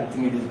 It happened to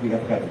me this week. I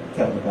forgot to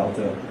tell them about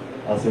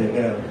I'll say it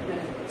now.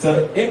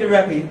 So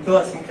indirectly,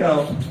 thoughts can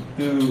come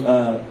through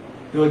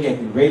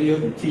radio,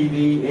 through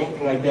TV,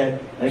 anything like that.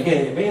 And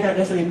again, it may not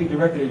necessarily be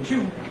directed at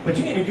you, but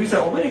you need to do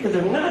something with it, because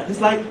if not, just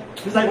like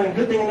when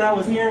Good Thing and I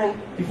was hearing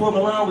before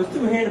Milan was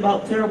hearing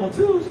about terrible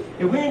twos,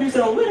 if we didn't do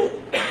something with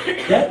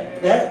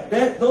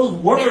it, those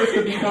words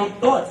could become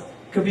thoughts,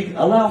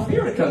 allow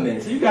fear to come in.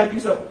 So you got to do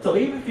something. So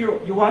even if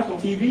you're watching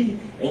TV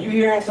and you're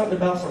hearing something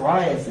about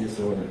psoriasis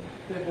or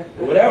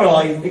whatever,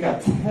 they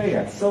got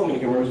so many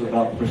commercials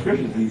about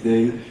prescriptions these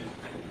days.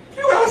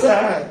 You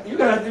outside. You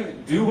got to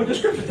do what the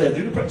scripture says.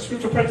 Do the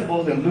scripture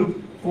principles in Luke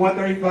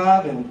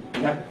 4:35 and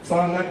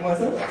Psalm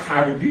 91.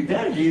 I rebuke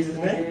that in Jesus'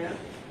 name. Yeah.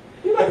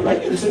 You might be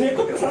like, you're just sitting there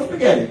cooking some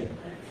spaghetti.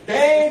 They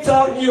ain't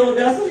talking to you,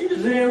 Odessa. You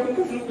just sitting there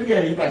cooking some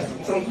spaghetti. You got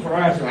some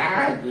psoriasis.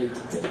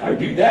 I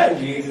rebuke that in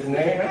Jesus'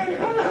 name. You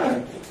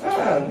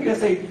got to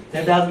say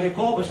 10,000 may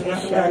fall, but shall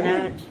not survive.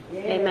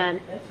 Amen.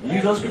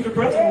 Use those scripture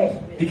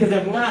principles. Because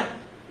if not,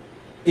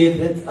 if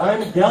it's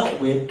undealt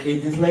with,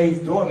 it just lays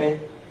dormant,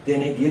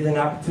 then it gives an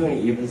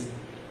opportunity.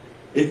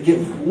 It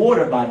gets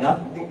watered by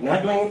not doing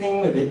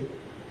anything with it,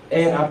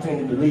 and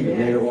opportunity to believe it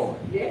later on.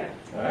 Yeah.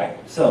 All right.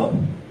 So,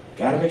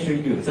 gotta make sure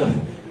you do it. So,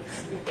 I'm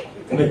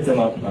going to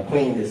tell my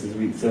queen this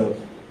week. So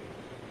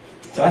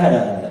I had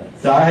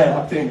an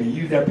opportunity to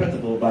use that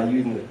principle by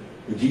using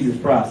the Jesus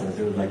process.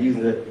 It was like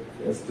using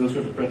those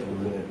scripture principles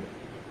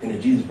in the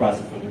Jesus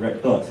process from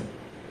direct thoughts.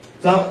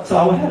 So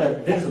I had a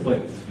dentist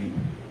appointment this week,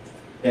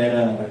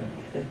 and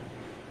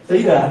so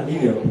you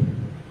know.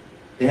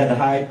 They had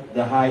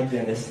the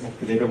hygienist,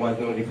 because they're the ones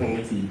knowing they clean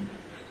their teeth.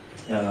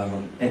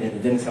 And then the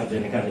dentist comes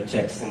in and kind of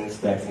checks and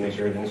inspects and makes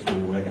sure everything's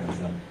cool, that kind of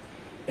stuff.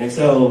 And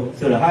so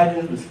the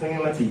hygienist was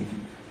cleaning my teeth.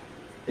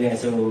 And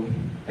so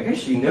I guess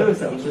she noticed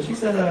something. So she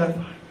said,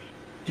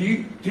 do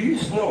you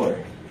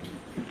snore?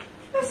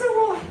 I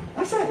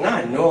said,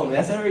 not normally.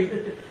 I said,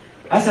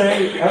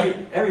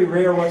 every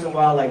rare once in a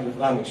while, like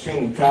if I'm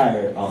extremely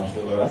tired, I'll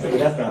snore. I said, well,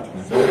 that's not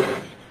possible.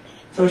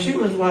 So she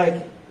was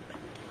like,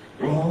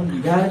 well,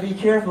 you gotta be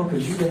careful,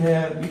 because you can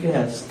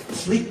have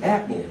sleep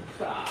apnea.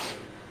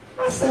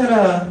 I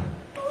said,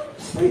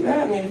 sleep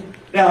apnea.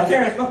 Now,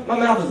 Terrence, my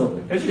mouth is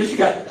open. She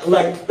got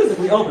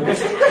physically open.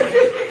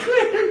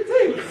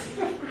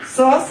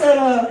 So I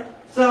said,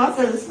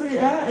 sleep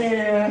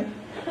apnea.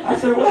 I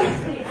said, what?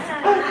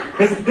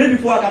 This is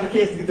before I got the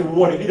kids to get the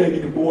water. You know,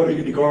 get the water,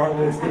 get the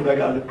gargle and stuff like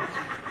that.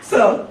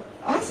 So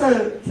I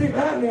said, sleep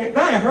apnea.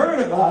 I had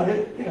heard about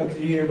it, because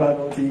you hear about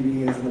it on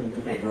TV and some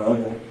different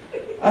drugs.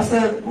 I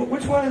said,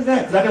 which one is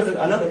that? Because I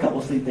got another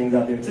couple sleep things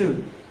out there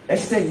too. And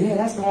she said, yeah,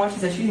 that's the one. She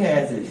said she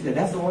has it. She said,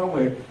 that's the one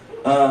where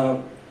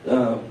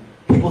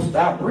people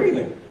stop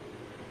breathing.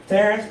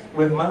 Terrence,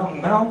 with my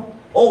mouth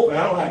open,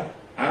 I'm like,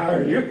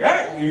 you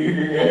got me.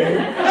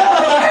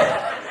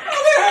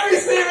 I'm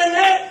receiving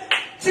that.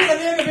 She said,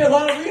 there could be a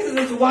lot of reasons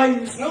as to why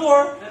you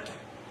snore.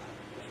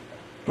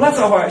 Bless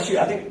her heart.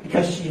 I think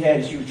because she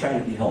had it, she was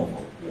trying to be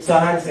helpful. So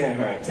I understand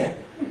her intent.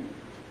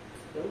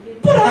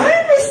 But I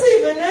ain't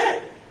receiving that.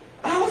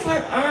 I was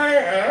like,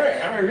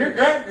 you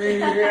got me.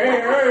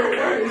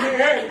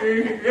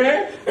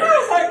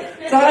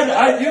 So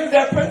I used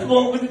that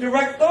principle with the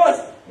direct thoughts.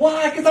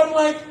 Why? Because I'm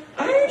like,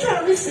 I ain't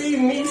trying to receive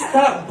me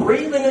stop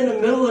breathing in the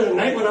middle of the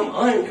night when I'm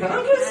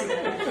unconscious.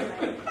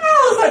 I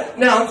was like,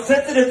 now I'm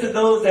sensitive to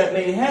those that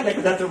may have that,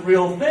 because that's a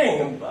real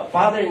thing.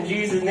 Father, in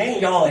Jesus'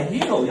 name, y'all are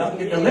healed. Y'all can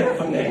get delivered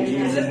from that in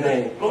Jesus'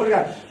 name. Glory to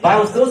God. The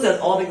Bible still says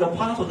all things are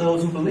possible to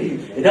those who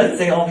believe. It doesn't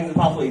say all things are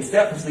possible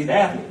except for sleep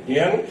apnea. You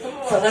know what I mean?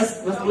 So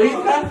let's believe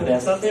God for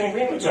that. So I'm in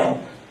agreement with y'all.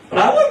 But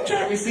I wasn't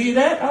trying to receive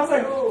that. I was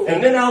like,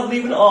 and then I was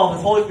leaving the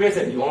office. Holy Spirit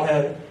said, you won't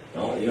have it.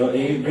 You don't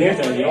have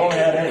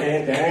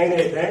that. That ain't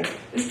it.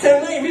 There's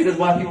 10 million reasons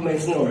why people may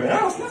snore. And I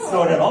don't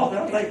snore that often.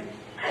 I was like,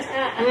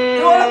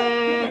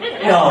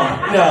 no.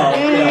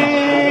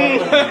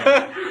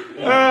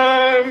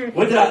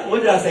 What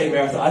did I say,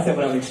 Marisol? I said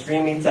when I'm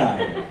extremely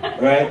tired,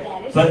 right?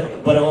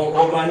 But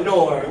on my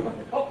norm.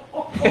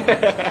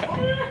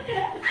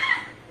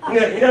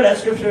 You know that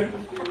scripture?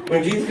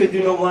 When Jesus could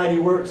do no mighty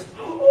works,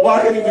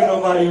 why couldn't he do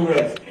no mighty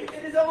works?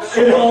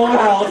 In the whole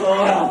house.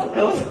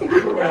 There was some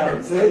people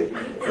around. See?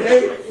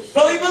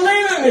 So he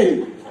believed in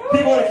me.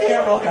 People on the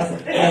camera, all kinds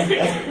of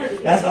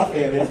that's my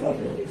favorite. That's my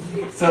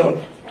favorite.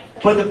 So,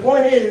 but the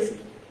point is,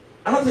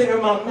 I'm sitting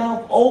with my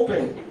mouth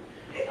open.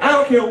 I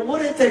don't care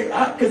what it takes,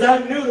 because I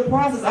knew the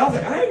process. I was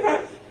like, I ain't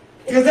got,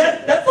 because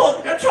that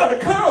thought, that tried to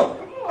come.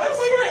 I was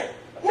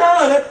like,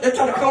 no, that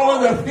tried to come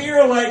under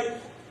fear, like,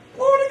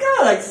 glory to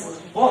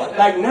God,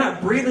 like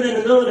not breathing in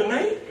the middle of the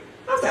night.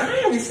 I was like, I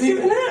ain't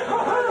receiving that.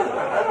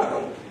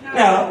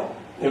 Now,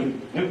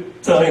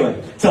 so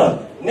anyway,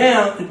 so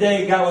now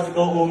today God wants to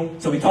go over.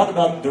 So we talked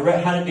about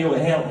how to deal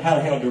with how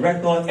to handle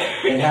direct thoughts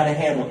and how to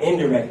handle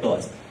indirect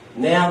thoughts.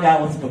 Now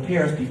God wants to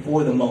prepare us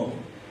before the moment.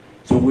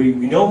 So we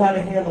know how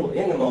to handle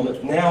in the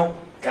moment. Now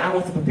God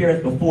wants to prepare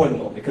us before the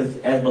moment, because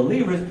as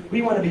believers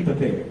we want to be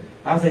prepared.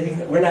 I would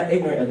say we're not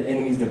ignorant of the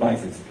enemy's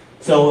devices.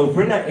 So if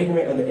we're not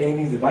ignorant of the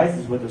enemy's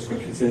devices, what the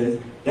scripture says,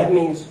 that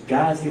means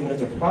God's given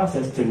us a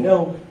process to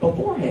know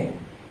beforehand.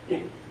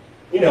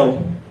 You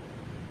know,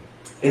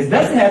 it's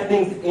best to have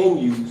things in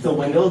you so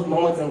when those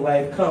moments in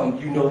life come,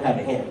 you know how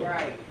to handle it.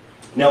 Right.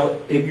 Now,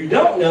 if you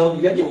don't know,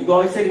 you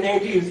always say the name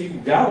of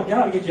Jesus, God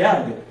will get you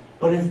out of it.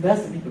 But it's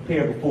best to be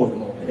prepared before the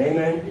moment.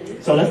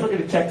 Amen? So let's look at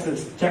the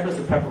checklist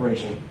of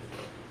preparation.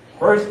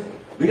 First,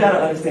 we got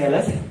to understand,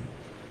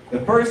 the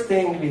first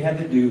thing we have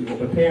to do in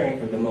preparing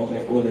for the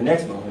moment or the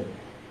next moment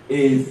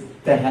is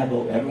to have,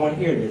 everyone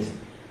hear this,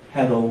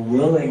 have a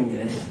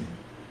willingness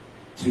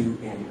to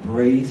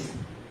embrace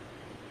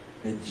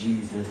the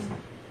Jesus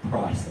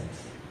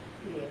process.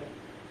 Yeah.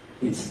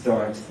 It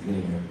starts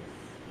there.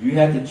 You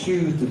have to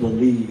choose to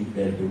believe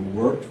that if it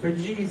worked for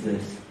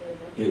Jesus,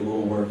 it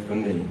will work for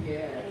me.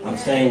 Yeah. I'm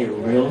saying it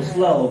real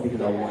slow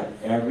because I want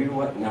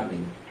everyone, not me,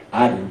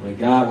 I do, but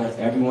God wants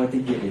everyone to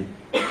get it.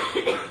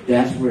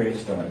 That's where it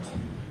starts.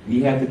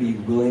 We have to be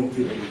willing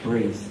to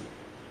embrace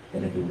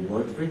that if it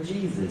worked for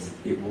Jesus,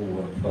 it will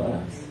work for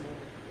us.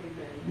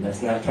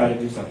 Let's not try to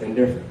do something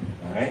different.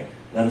 All right?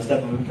 Another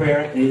step of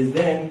prayer is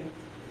then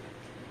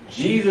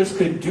Jesus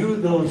could do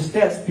those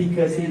steps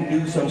because he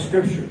knew some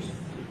scriptures.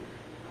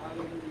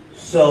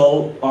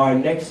 So our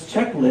next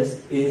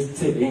checklist is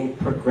to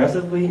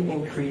progressively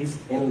increase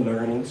in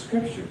learning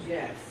scriptures.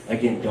 Yes.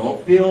 Again,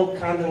 don't feel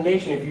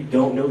condemnation if you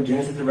don't know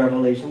Genesis to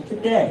Revelation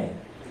today.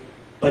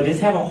 But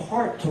just have a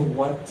heart to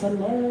want to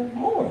learn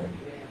more.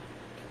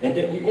 And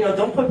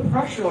don't put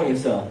pressure on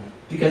yourself.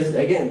 Because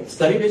again,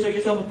 study to show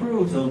yourself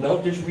approved. So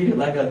don't just read it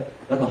like a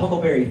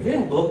Huckleberry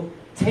Finn book.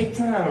 Take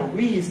time,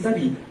 read,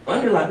 study,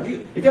 underline.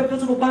 If you have a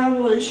physical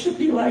Bible, it should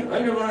be like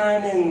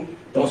underline and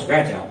don't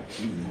scratch out.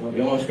 You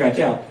don't want to scratch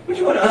out. But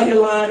you want to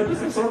underline and put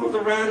some circles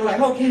around and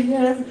like, okay,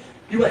 yeah.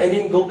 And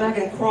then go back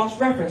and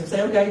cross-reference and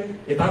say, okay,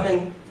 if I'm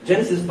in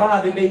Genesis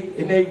 5,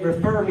 it may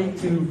refer me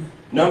to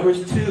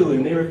Numbers 2,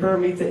 and they refer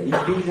me to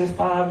Ephesians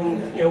 5,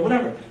 and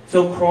whatever.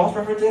 So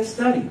cross-reference and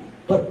study.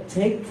 But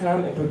take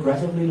time and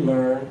progressively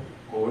learn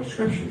more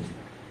scriptures.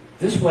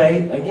 This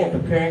way, again,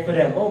 preparing for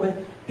that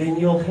moment, then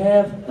you'll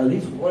have at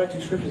least 1 or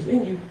 2 scriptures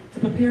in you to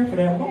prepare for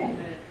that moment.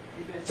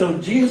 So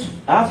Jesus,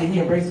 obviously,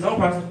 he embraced his own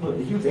process, but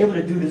he was able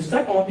to do this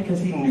second one because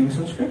he knew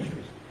some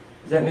scriptures.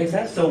 Does that make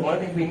sense? So one of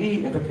the things we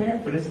need in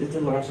preparing for this is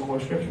to learn some more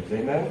scriptures.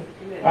 Amen?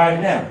 All right,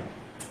 now,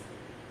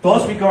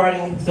 thoughts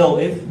regarding, so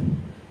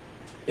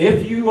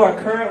if you are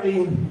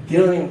currently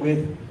dealing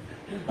with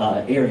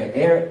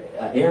area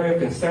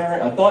of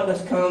concern, a thought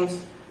that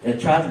comes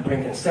that tries to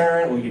bring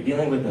concern, or you're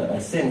dealing with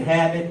a sin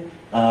habit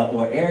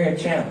or area of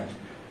challenge,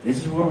 this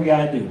is what we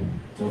got to do.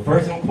 So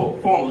first and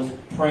foremost,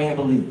 pray and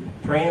believe.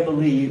 Pray and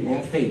believe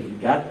in faith. You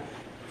got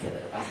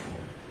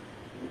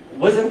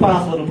what's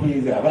impossible to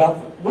please God?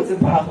 What's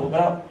impossible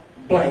without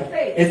blank?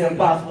 It's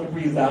impossible to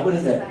please God. What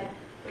is that?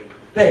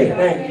 Faith.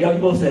 Thank you. You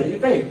both said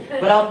it. Faith.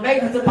 Without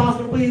faith, it's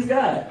impossible to please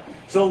God.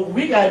 So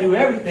we got to do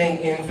everything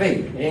in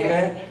faith.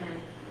 Amen?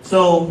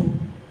 So,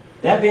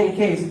 that being the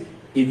case,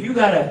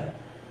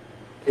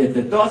 if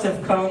the thoughts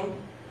have come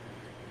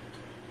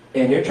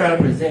and they're trying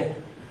to present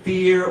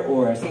fear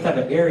or some type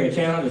of area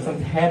challenge or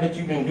some habit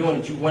you've been doing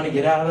that you want to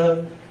get out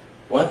of,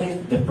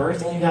 the first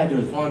thing you got to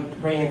do is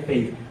pray in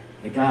faith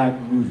that God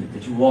moves it,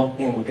 that you walk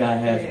in what God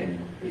has for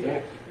you.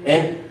 Yeah.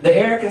 And the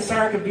area of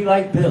concern could be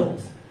like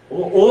bills.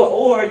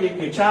 Or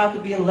your child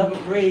could be in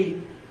 11th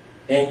grade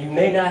and you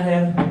may not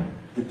have,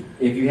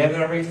 if you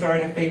haven't already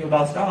started in faith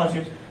about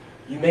scholarships,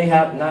 you may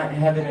not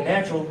have in a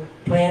natural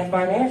plan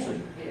financially.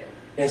 Yeah.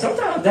 And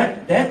sometimes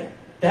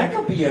that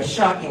could be a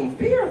shocking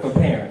fear for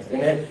parents.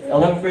 In that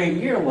 11th grade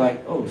year,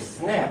 like, oh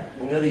snap,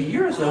 another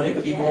year or so, they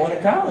could be going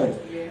to college.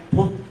 Yeah.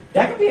 Well,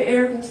 that could be an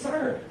area of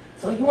concern.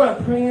 So you want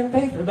to pray in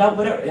faith about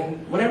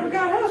whatever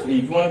God has for you.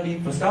 If you want to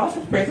be for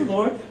scholarships, praise the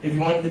Lord. If you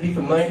want it to be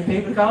for money to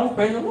pay for college,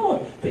 praise the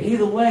Lord. But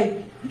either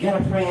way, you got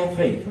to pray in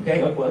faith.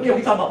 Okay? Again,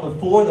 we talk about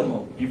before the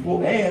moment,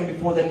 before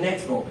the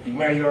next moment. If you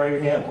marry, you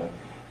already have one.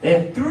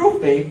 Then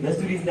through faith, let's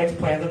do these next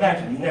plans of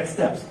action, these next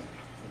steps.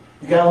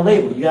 You got to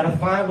label. You got to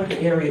find what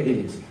the area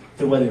is.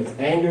 So whether it's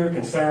anger,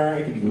 concern,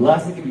 it could be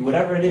lust, it could be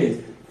whatever it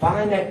is.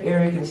 Find that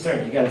area of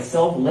concern. You got to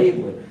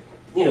self-label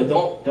it.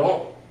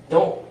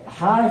 Don't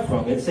hide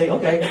from it. Say,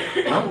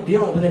 okay, I'm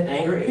dealing with an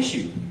anger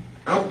issue.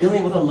 I'm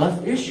dealing with a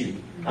lust issue.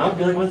 I'm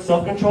dealing with a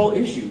self-control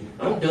issue.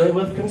 I'm dealing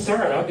with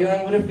concern. I'm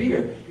dealing with a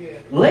fear.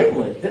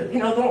 Label it.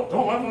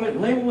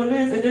 Don't label what it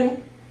is, and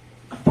then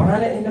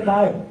find it in the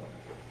Bible.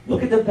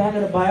 Look at the back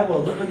of the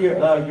Bible. Look at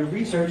your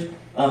research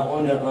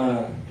on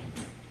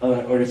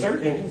the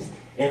search engines,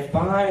 and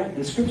find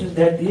the scriptures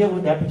that deal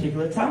with that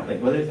particular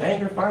topic. Whether it's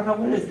anger, find out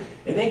what it is,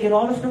 and then get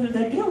all the scriptures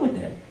that deal with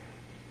that.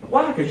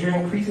 Why? Because you're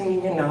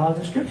increasing your knowledge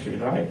of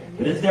scriptures, all right?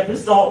 But this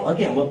is all,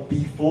 again, what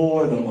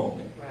before the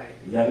moment.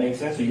 Right. Does that make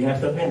sense? So you have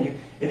stuff in you.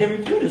 And then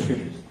review the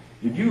scriptures.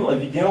 If you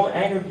deal with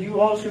anger, review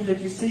all the scriptures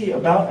that you see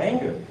about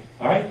anger,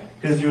 all right?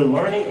 Because you're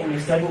learning and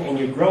you're studying and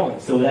you're growing.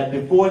 So that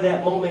before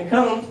that moment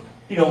comes,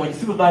 when your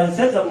supervisor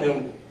said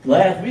something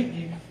last week,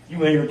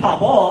 you ready to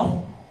pop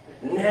off.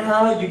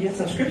 Now you get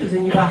some scriptures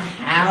in you about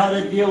how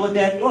to deal with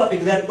that thought,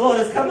 because that thought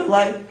is coming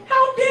like,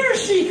 how dare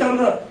she come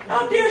up?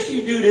 How dare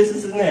she do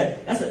this and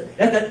that? That's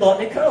that thought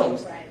that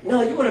comes. Right.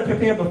 No, you want to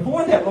prepare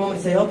before that moment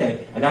and say,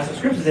 okay, I got some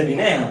scriptures in me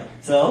now.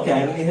 So,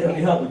 okay, let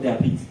me help with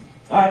that piece.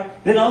 All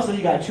right. Then also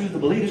you got to choose to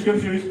believe the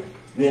scriptures.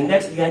 Then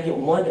next you got to get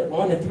one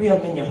to three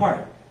of them in your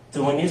heart.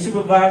 So when your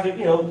supervisor,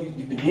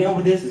 you've been dealing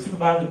with this, the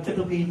supervisor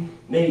typically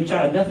maybe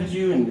try to message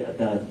you, and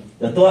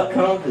the thought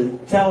comes to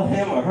tell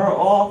him or her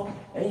off.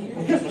 And you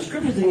get some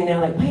scriptures in there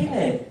like, wait a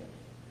minute,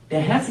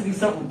 there has to be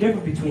something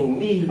different between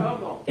me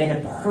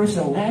and the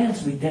person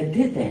last week that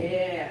did that.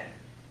 Yeah.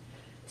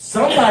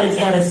 Somebody's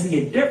got to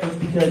see a difference,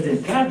 because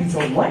there's got to be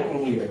some light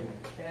in here.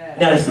 Yeah.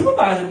 Now, the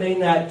supervisor may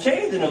not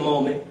change in a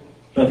moment,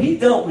 but he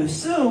dealt with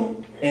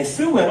Sue, and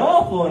Sue went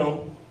off on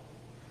him,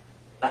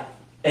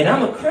 and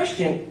I'm a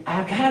Christian,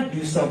 I got to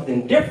do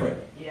something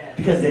different. Yeah.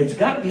 Because there's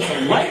got to be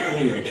some light in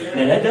here.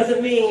 Now, that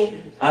doesn't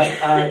mean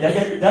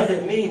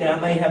that I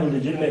might have a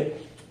legitimate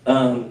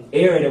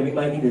area that we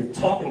might need to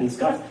talk and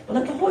discuss, but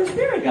let the Holy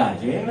Spirit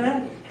guide you,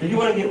 amen? So you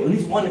want to get at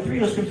least 1 to 3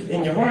 of those scriptures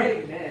in your heart.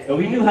 Amen. And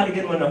we knew how to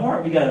get them in the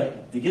heart. We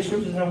got to get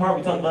scriptures in the heart.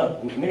 We talked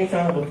about many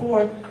times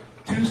before.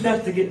 2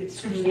 steps to get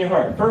scriptures in your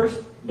heart.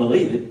 First,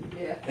 believe it.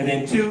 Yeah. And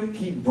then 2,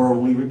 keep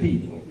verbally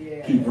repeating it.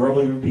 Yeah. Keep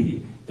verbally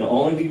repeating. The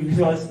only we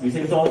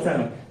say this all the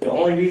time. The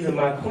only reason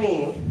my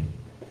queen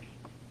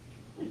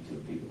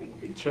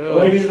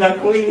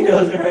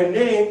knows her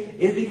name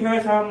is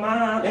because her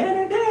mom and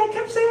her dad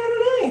kept saying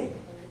her name.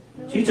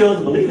 She chose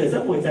to believe it at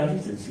some point in time.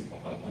 She said,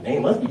 my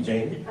name must be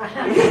Jamie.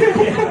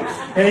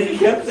 And she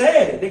kept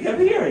saying it. They kept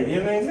hearing it. You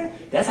know what I'm saying?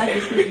 That's how you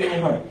get scripture in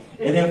your heart.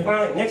 And then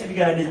finally, next we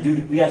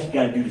actually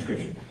got to do the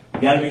scripture. We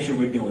got to make sure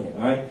we're doing it.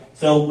 All right?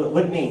 So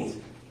what it means,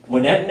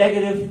 when that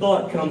negative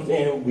thought comes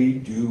in, we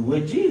do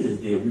what Jesus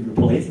did. We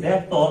replace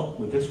that thought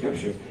with the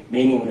scripture.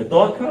 Meaning when the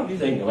thought comes, you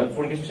say, no,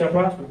 before you shall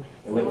prosper.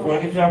 And before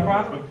you shall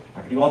prosper,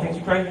 I can do all things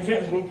through Christ who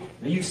strengthens me.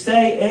 You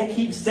say and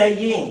keep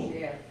saying.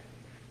 Yeah.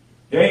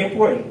 Very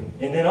important.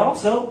 And then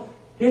also,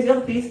 here's the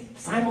other piece,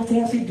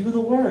 simultaneously do the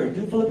word.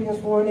 Do Philippians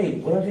 4 and 8.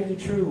 Whatever things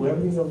are true,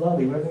 whatever things are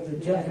lovely, whatever things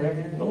are just,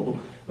 whatever things are noble,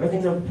 whatever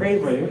things are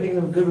praiseworthy, whatever things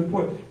are of good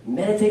report.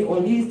 Meditate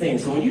on these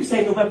things. So when you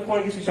say no weapon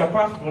formed against you shall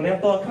prosper, when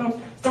that thought comes,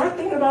 start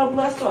thinking about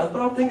blessed thoughts.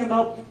 Start thinking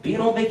about being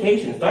on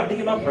vacation. Start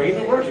thinking about praise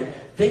and worship.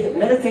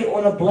 Meditate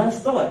on a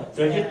blessed thought.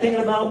 So if you're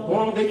thinking about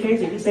going on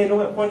vacation, you say no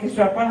weapon formed against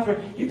you shall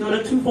prosper, you're doing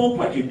a twofold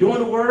punch. You're doing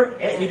the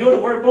word, and you're doing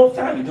the word both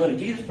times. You're doing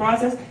the Jesus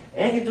process,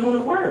 and you're doing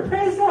the word.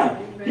 Praise God.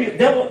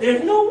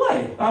 There's no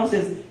way. The Bible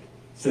says,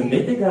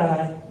 submit to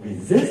God,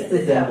 resist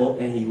the devil,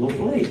 and he will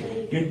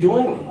flee. You're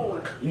doing it.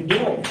 You're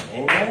doing it.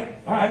 Amen?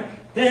 All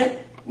right. Then,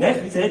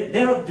 next we said,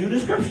 then do the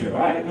scripture.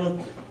 All right.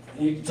 Well,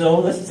 so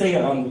let's say,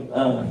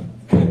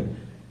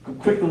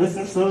 quick to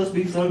listen, slow to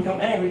speak, slow to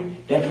become angry.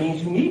 That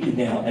means you need to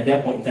now, at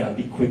that point in time,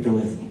 be quick to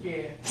listen,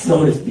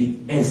 slow to speak,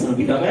 and slow to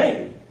become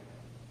angry.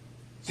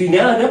 See,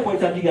 now at that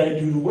point in time, you got to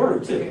do the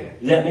word too.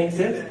 Does that make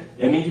sense?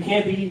 That means you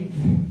can't be,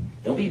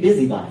 don't be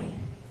busybody.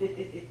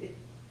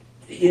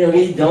 You know what I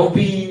mean? Don't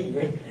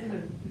be.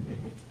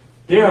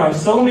 There are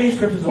so many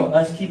scriptures on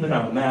us keeping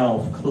our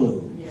mouths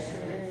closed.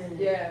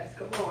 Yes,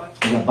 come on.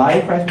 In the body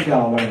of Christ, we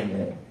got to learn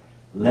that.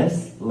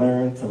 Let's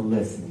learn to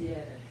listen.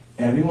 Yes.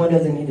 Everyone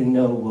doesn't need to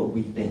know what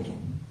we're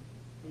thinking.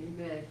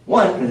 Amen.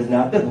 1, because it's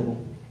not biblical.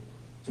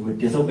 So we're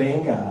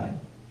disobeying God.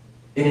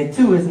 And then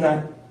 2, it's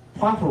not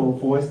profitable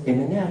for us in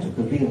the natural,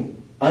 because we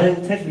can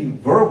unintentionally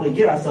verbally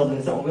get ourselves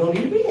into something we don't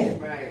need to be in.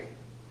 Right.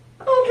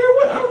 I don't care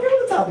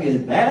what the topic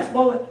is.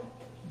 Basketball.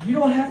 You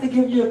don't have to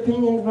give your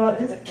opinion about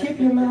it. Just keep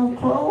your mouth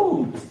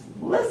closed.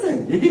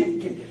 Listen.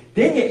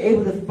 Then you're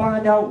able to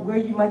find out where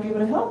you might be able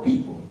to help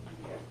people.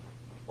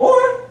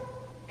 Or,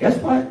 guess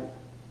what?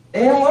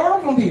 And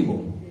learn from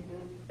people.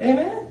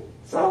 Amen?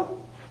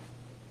 So,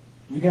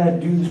 you got to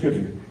do the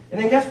scripture.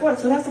 And then guess what?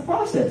 So that's the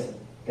process.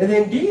 And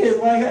then D is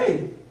like,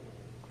 hey,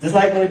 just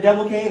like when the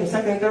devil came the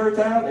second and third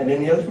time, and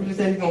then the other scripture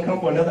said he's going to come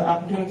for another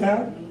opportune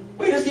time,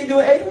 we just keep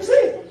doing A to C.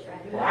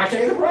 Why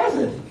change the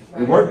process?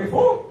 It worked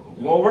before.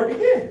 It won't work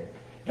again.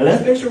 And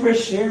let's make sure we're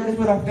sharing this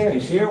with our family,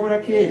 share it with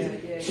our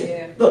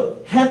kids.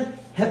 Look, Heaven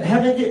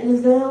getting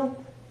this down,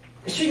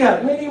 she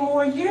got many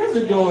more years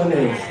of doing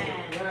this.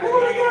 Oh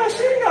my gosh,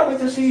 she ain't got to wait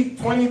till she's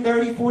 20,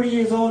 30, 40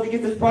 years old to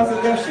get this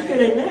process down. She could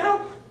have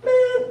now.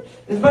 Man,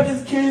 as much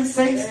as kids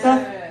say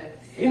stuff,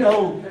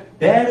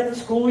 bad at the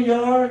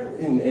schoolyard,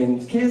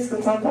 and kids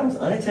can sometimes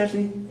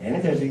unintentionally and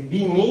intentionally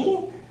be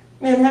mean.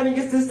 Man, having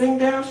gets this thing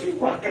down, she's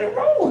rocking and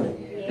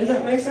rolling. Does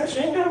that make sense? She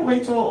ain't got to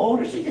wait till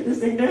older. She get this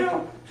thing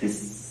down. She's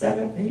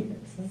 7,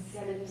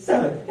 8,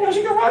 7. You know,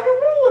 she can rock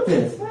and roll with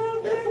this.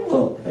 Well,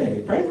 look,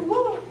 hey, praise the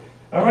Lord.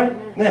 All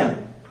right? Now,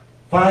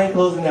 finally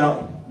closing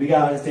out, we got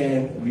to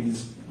understand, we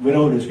just went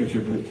over the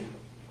scripture, but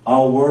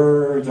our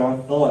words, our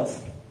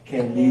thoughts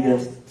can lead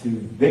us to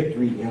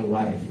victory in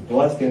life.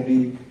 Thoughts can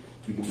be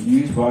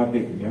used for our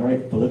victory. All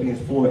right?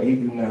 Philippians 4, 8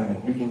 through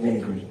 9, New King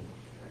James Version.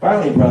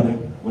 Finally, brother,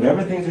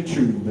 whatever things are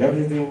true, whatever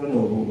things are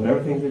noble,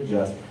 whatever things are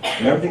just,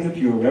 whatever things are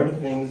pure, whatever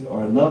things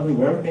are lovely,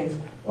 whatever things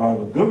are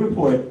of a good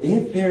report,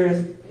 if there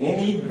is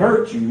any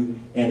virtue,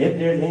 and if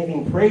there is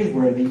anything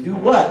praiseworthy, do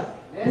what?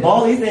 With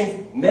all these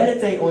things,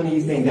 meditate on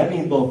these things. That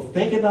means both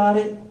think about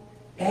it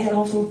and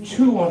also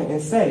chew on it and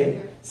say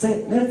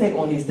it. Meditate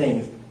on these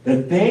things.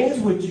 The things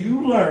which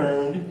you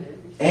learned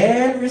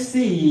and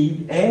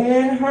received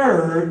and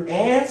heard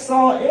and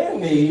saw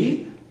in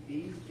me,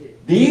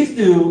 these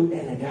do,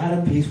 and the God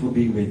of peace will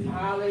be with you.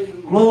 Hallelujah.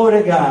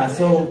 Glory to God.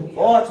 So,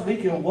 thoughts, we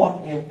can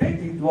walk in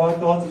victory through our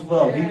thoughts as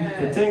well. We can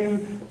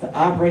continue to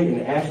operate in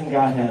the action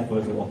God has for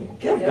us to walk in.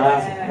 Give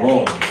God some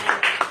glory.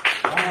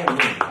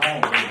 Hallelujah.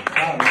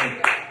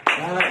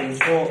 God is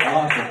so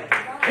awesome.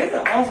 Isn't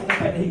it awesome the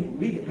fact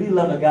that we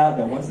love a God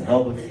that wants to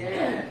help us?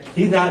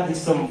 He's not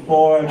just some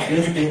far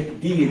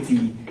distant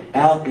deity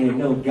out there.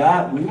 No,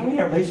 God, when we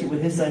have a relationship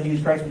with his son,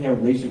 Jesus Christ, we have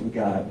a relationship with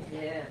God.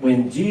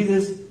 When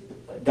Jesus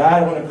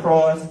died on the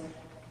cross,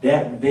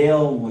 that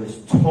veil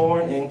was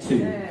torn in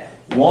two.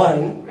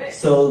 One,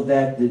 so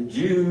that the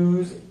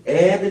Jews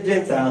and the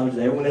Gentiles,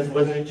 which everyone that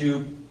wasn't a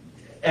Jew,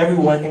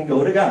 everyone can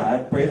go to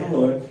God, praise the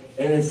Lord.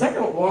 And the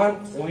second one,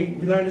 and we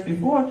learned this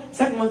before,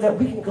 second one is that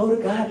we can go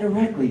to God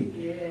directly.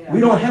 We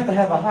don't have to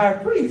have a high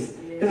priest.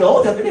 In the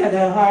Old Testament, they had to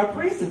have a high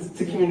priest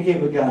to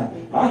communicate with God.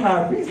 Our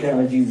high priest now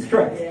is Jesus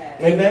Christ.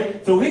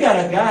 Amen? So we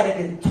got a God that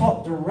can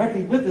talk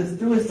directly with us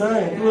through his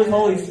Son and through his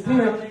Holy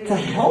Spirit to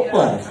help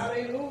us.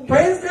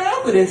 Praise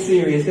God for this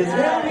series,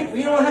 because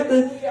we don't have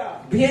to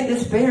be in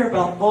despair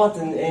about thoughts,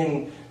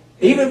 and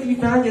even if you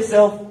find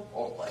yourself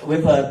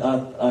with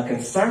a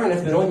concern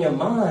that's been on your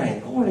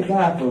mind, going to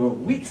God for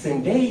weeks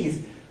and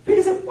days,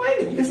 because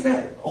wait a minute,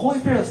 the Holy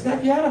Spirit will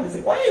snap you out of it and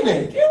say, wait a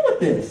minute, deal with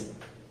this.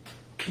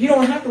 You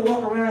don't have to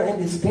walk around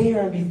in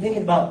despair and be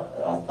thinking about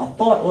a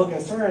thought or a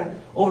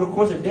concern over the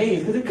course of days,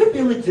 because it could be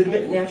a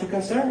legitimate natural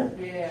concern.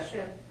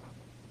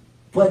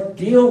 But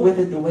deal with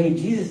it the way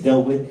Jesus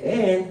dealt with,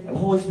 and the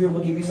Holy Spirit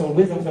will give you some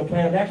wisdom, some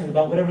plan of actions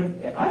about whatever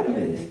the item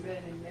is.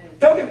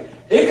 Don't get me.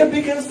 It could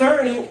be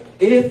concerning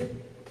if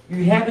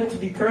you happen to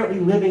be currently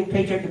living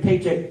paycheck to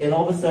paycheck, and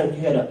all of a sudden you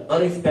had an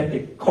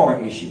unexpected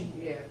car issue.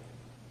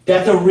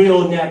 That's a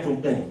real natural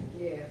thing.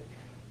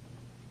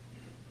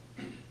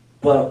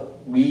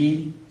 But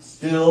we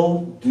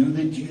still do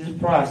the Jesus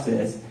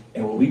process,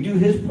 and when we do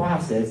his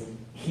process,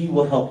 he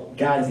will help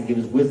guide us and give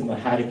us wisdom on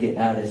how to get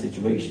out of that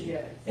situation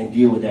and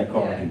deal with that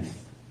car piece.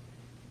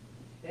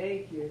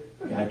 Thank you.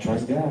 You gotta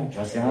trust God.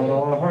 Trust God with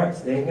all our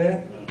hearts.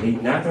 Amen.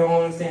 Lean not to our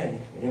own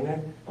understanding.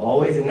 Amen.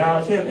 Always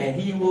acknowledge him, and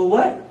he will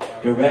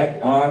what?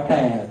 Direct our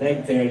path. Thank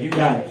you, Terry. You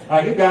got it. All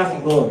right, give God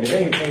some glory.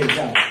 Praise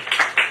God.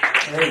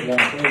 Praise God.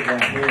 Praise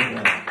God. Praise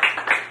God.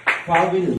 Father, we just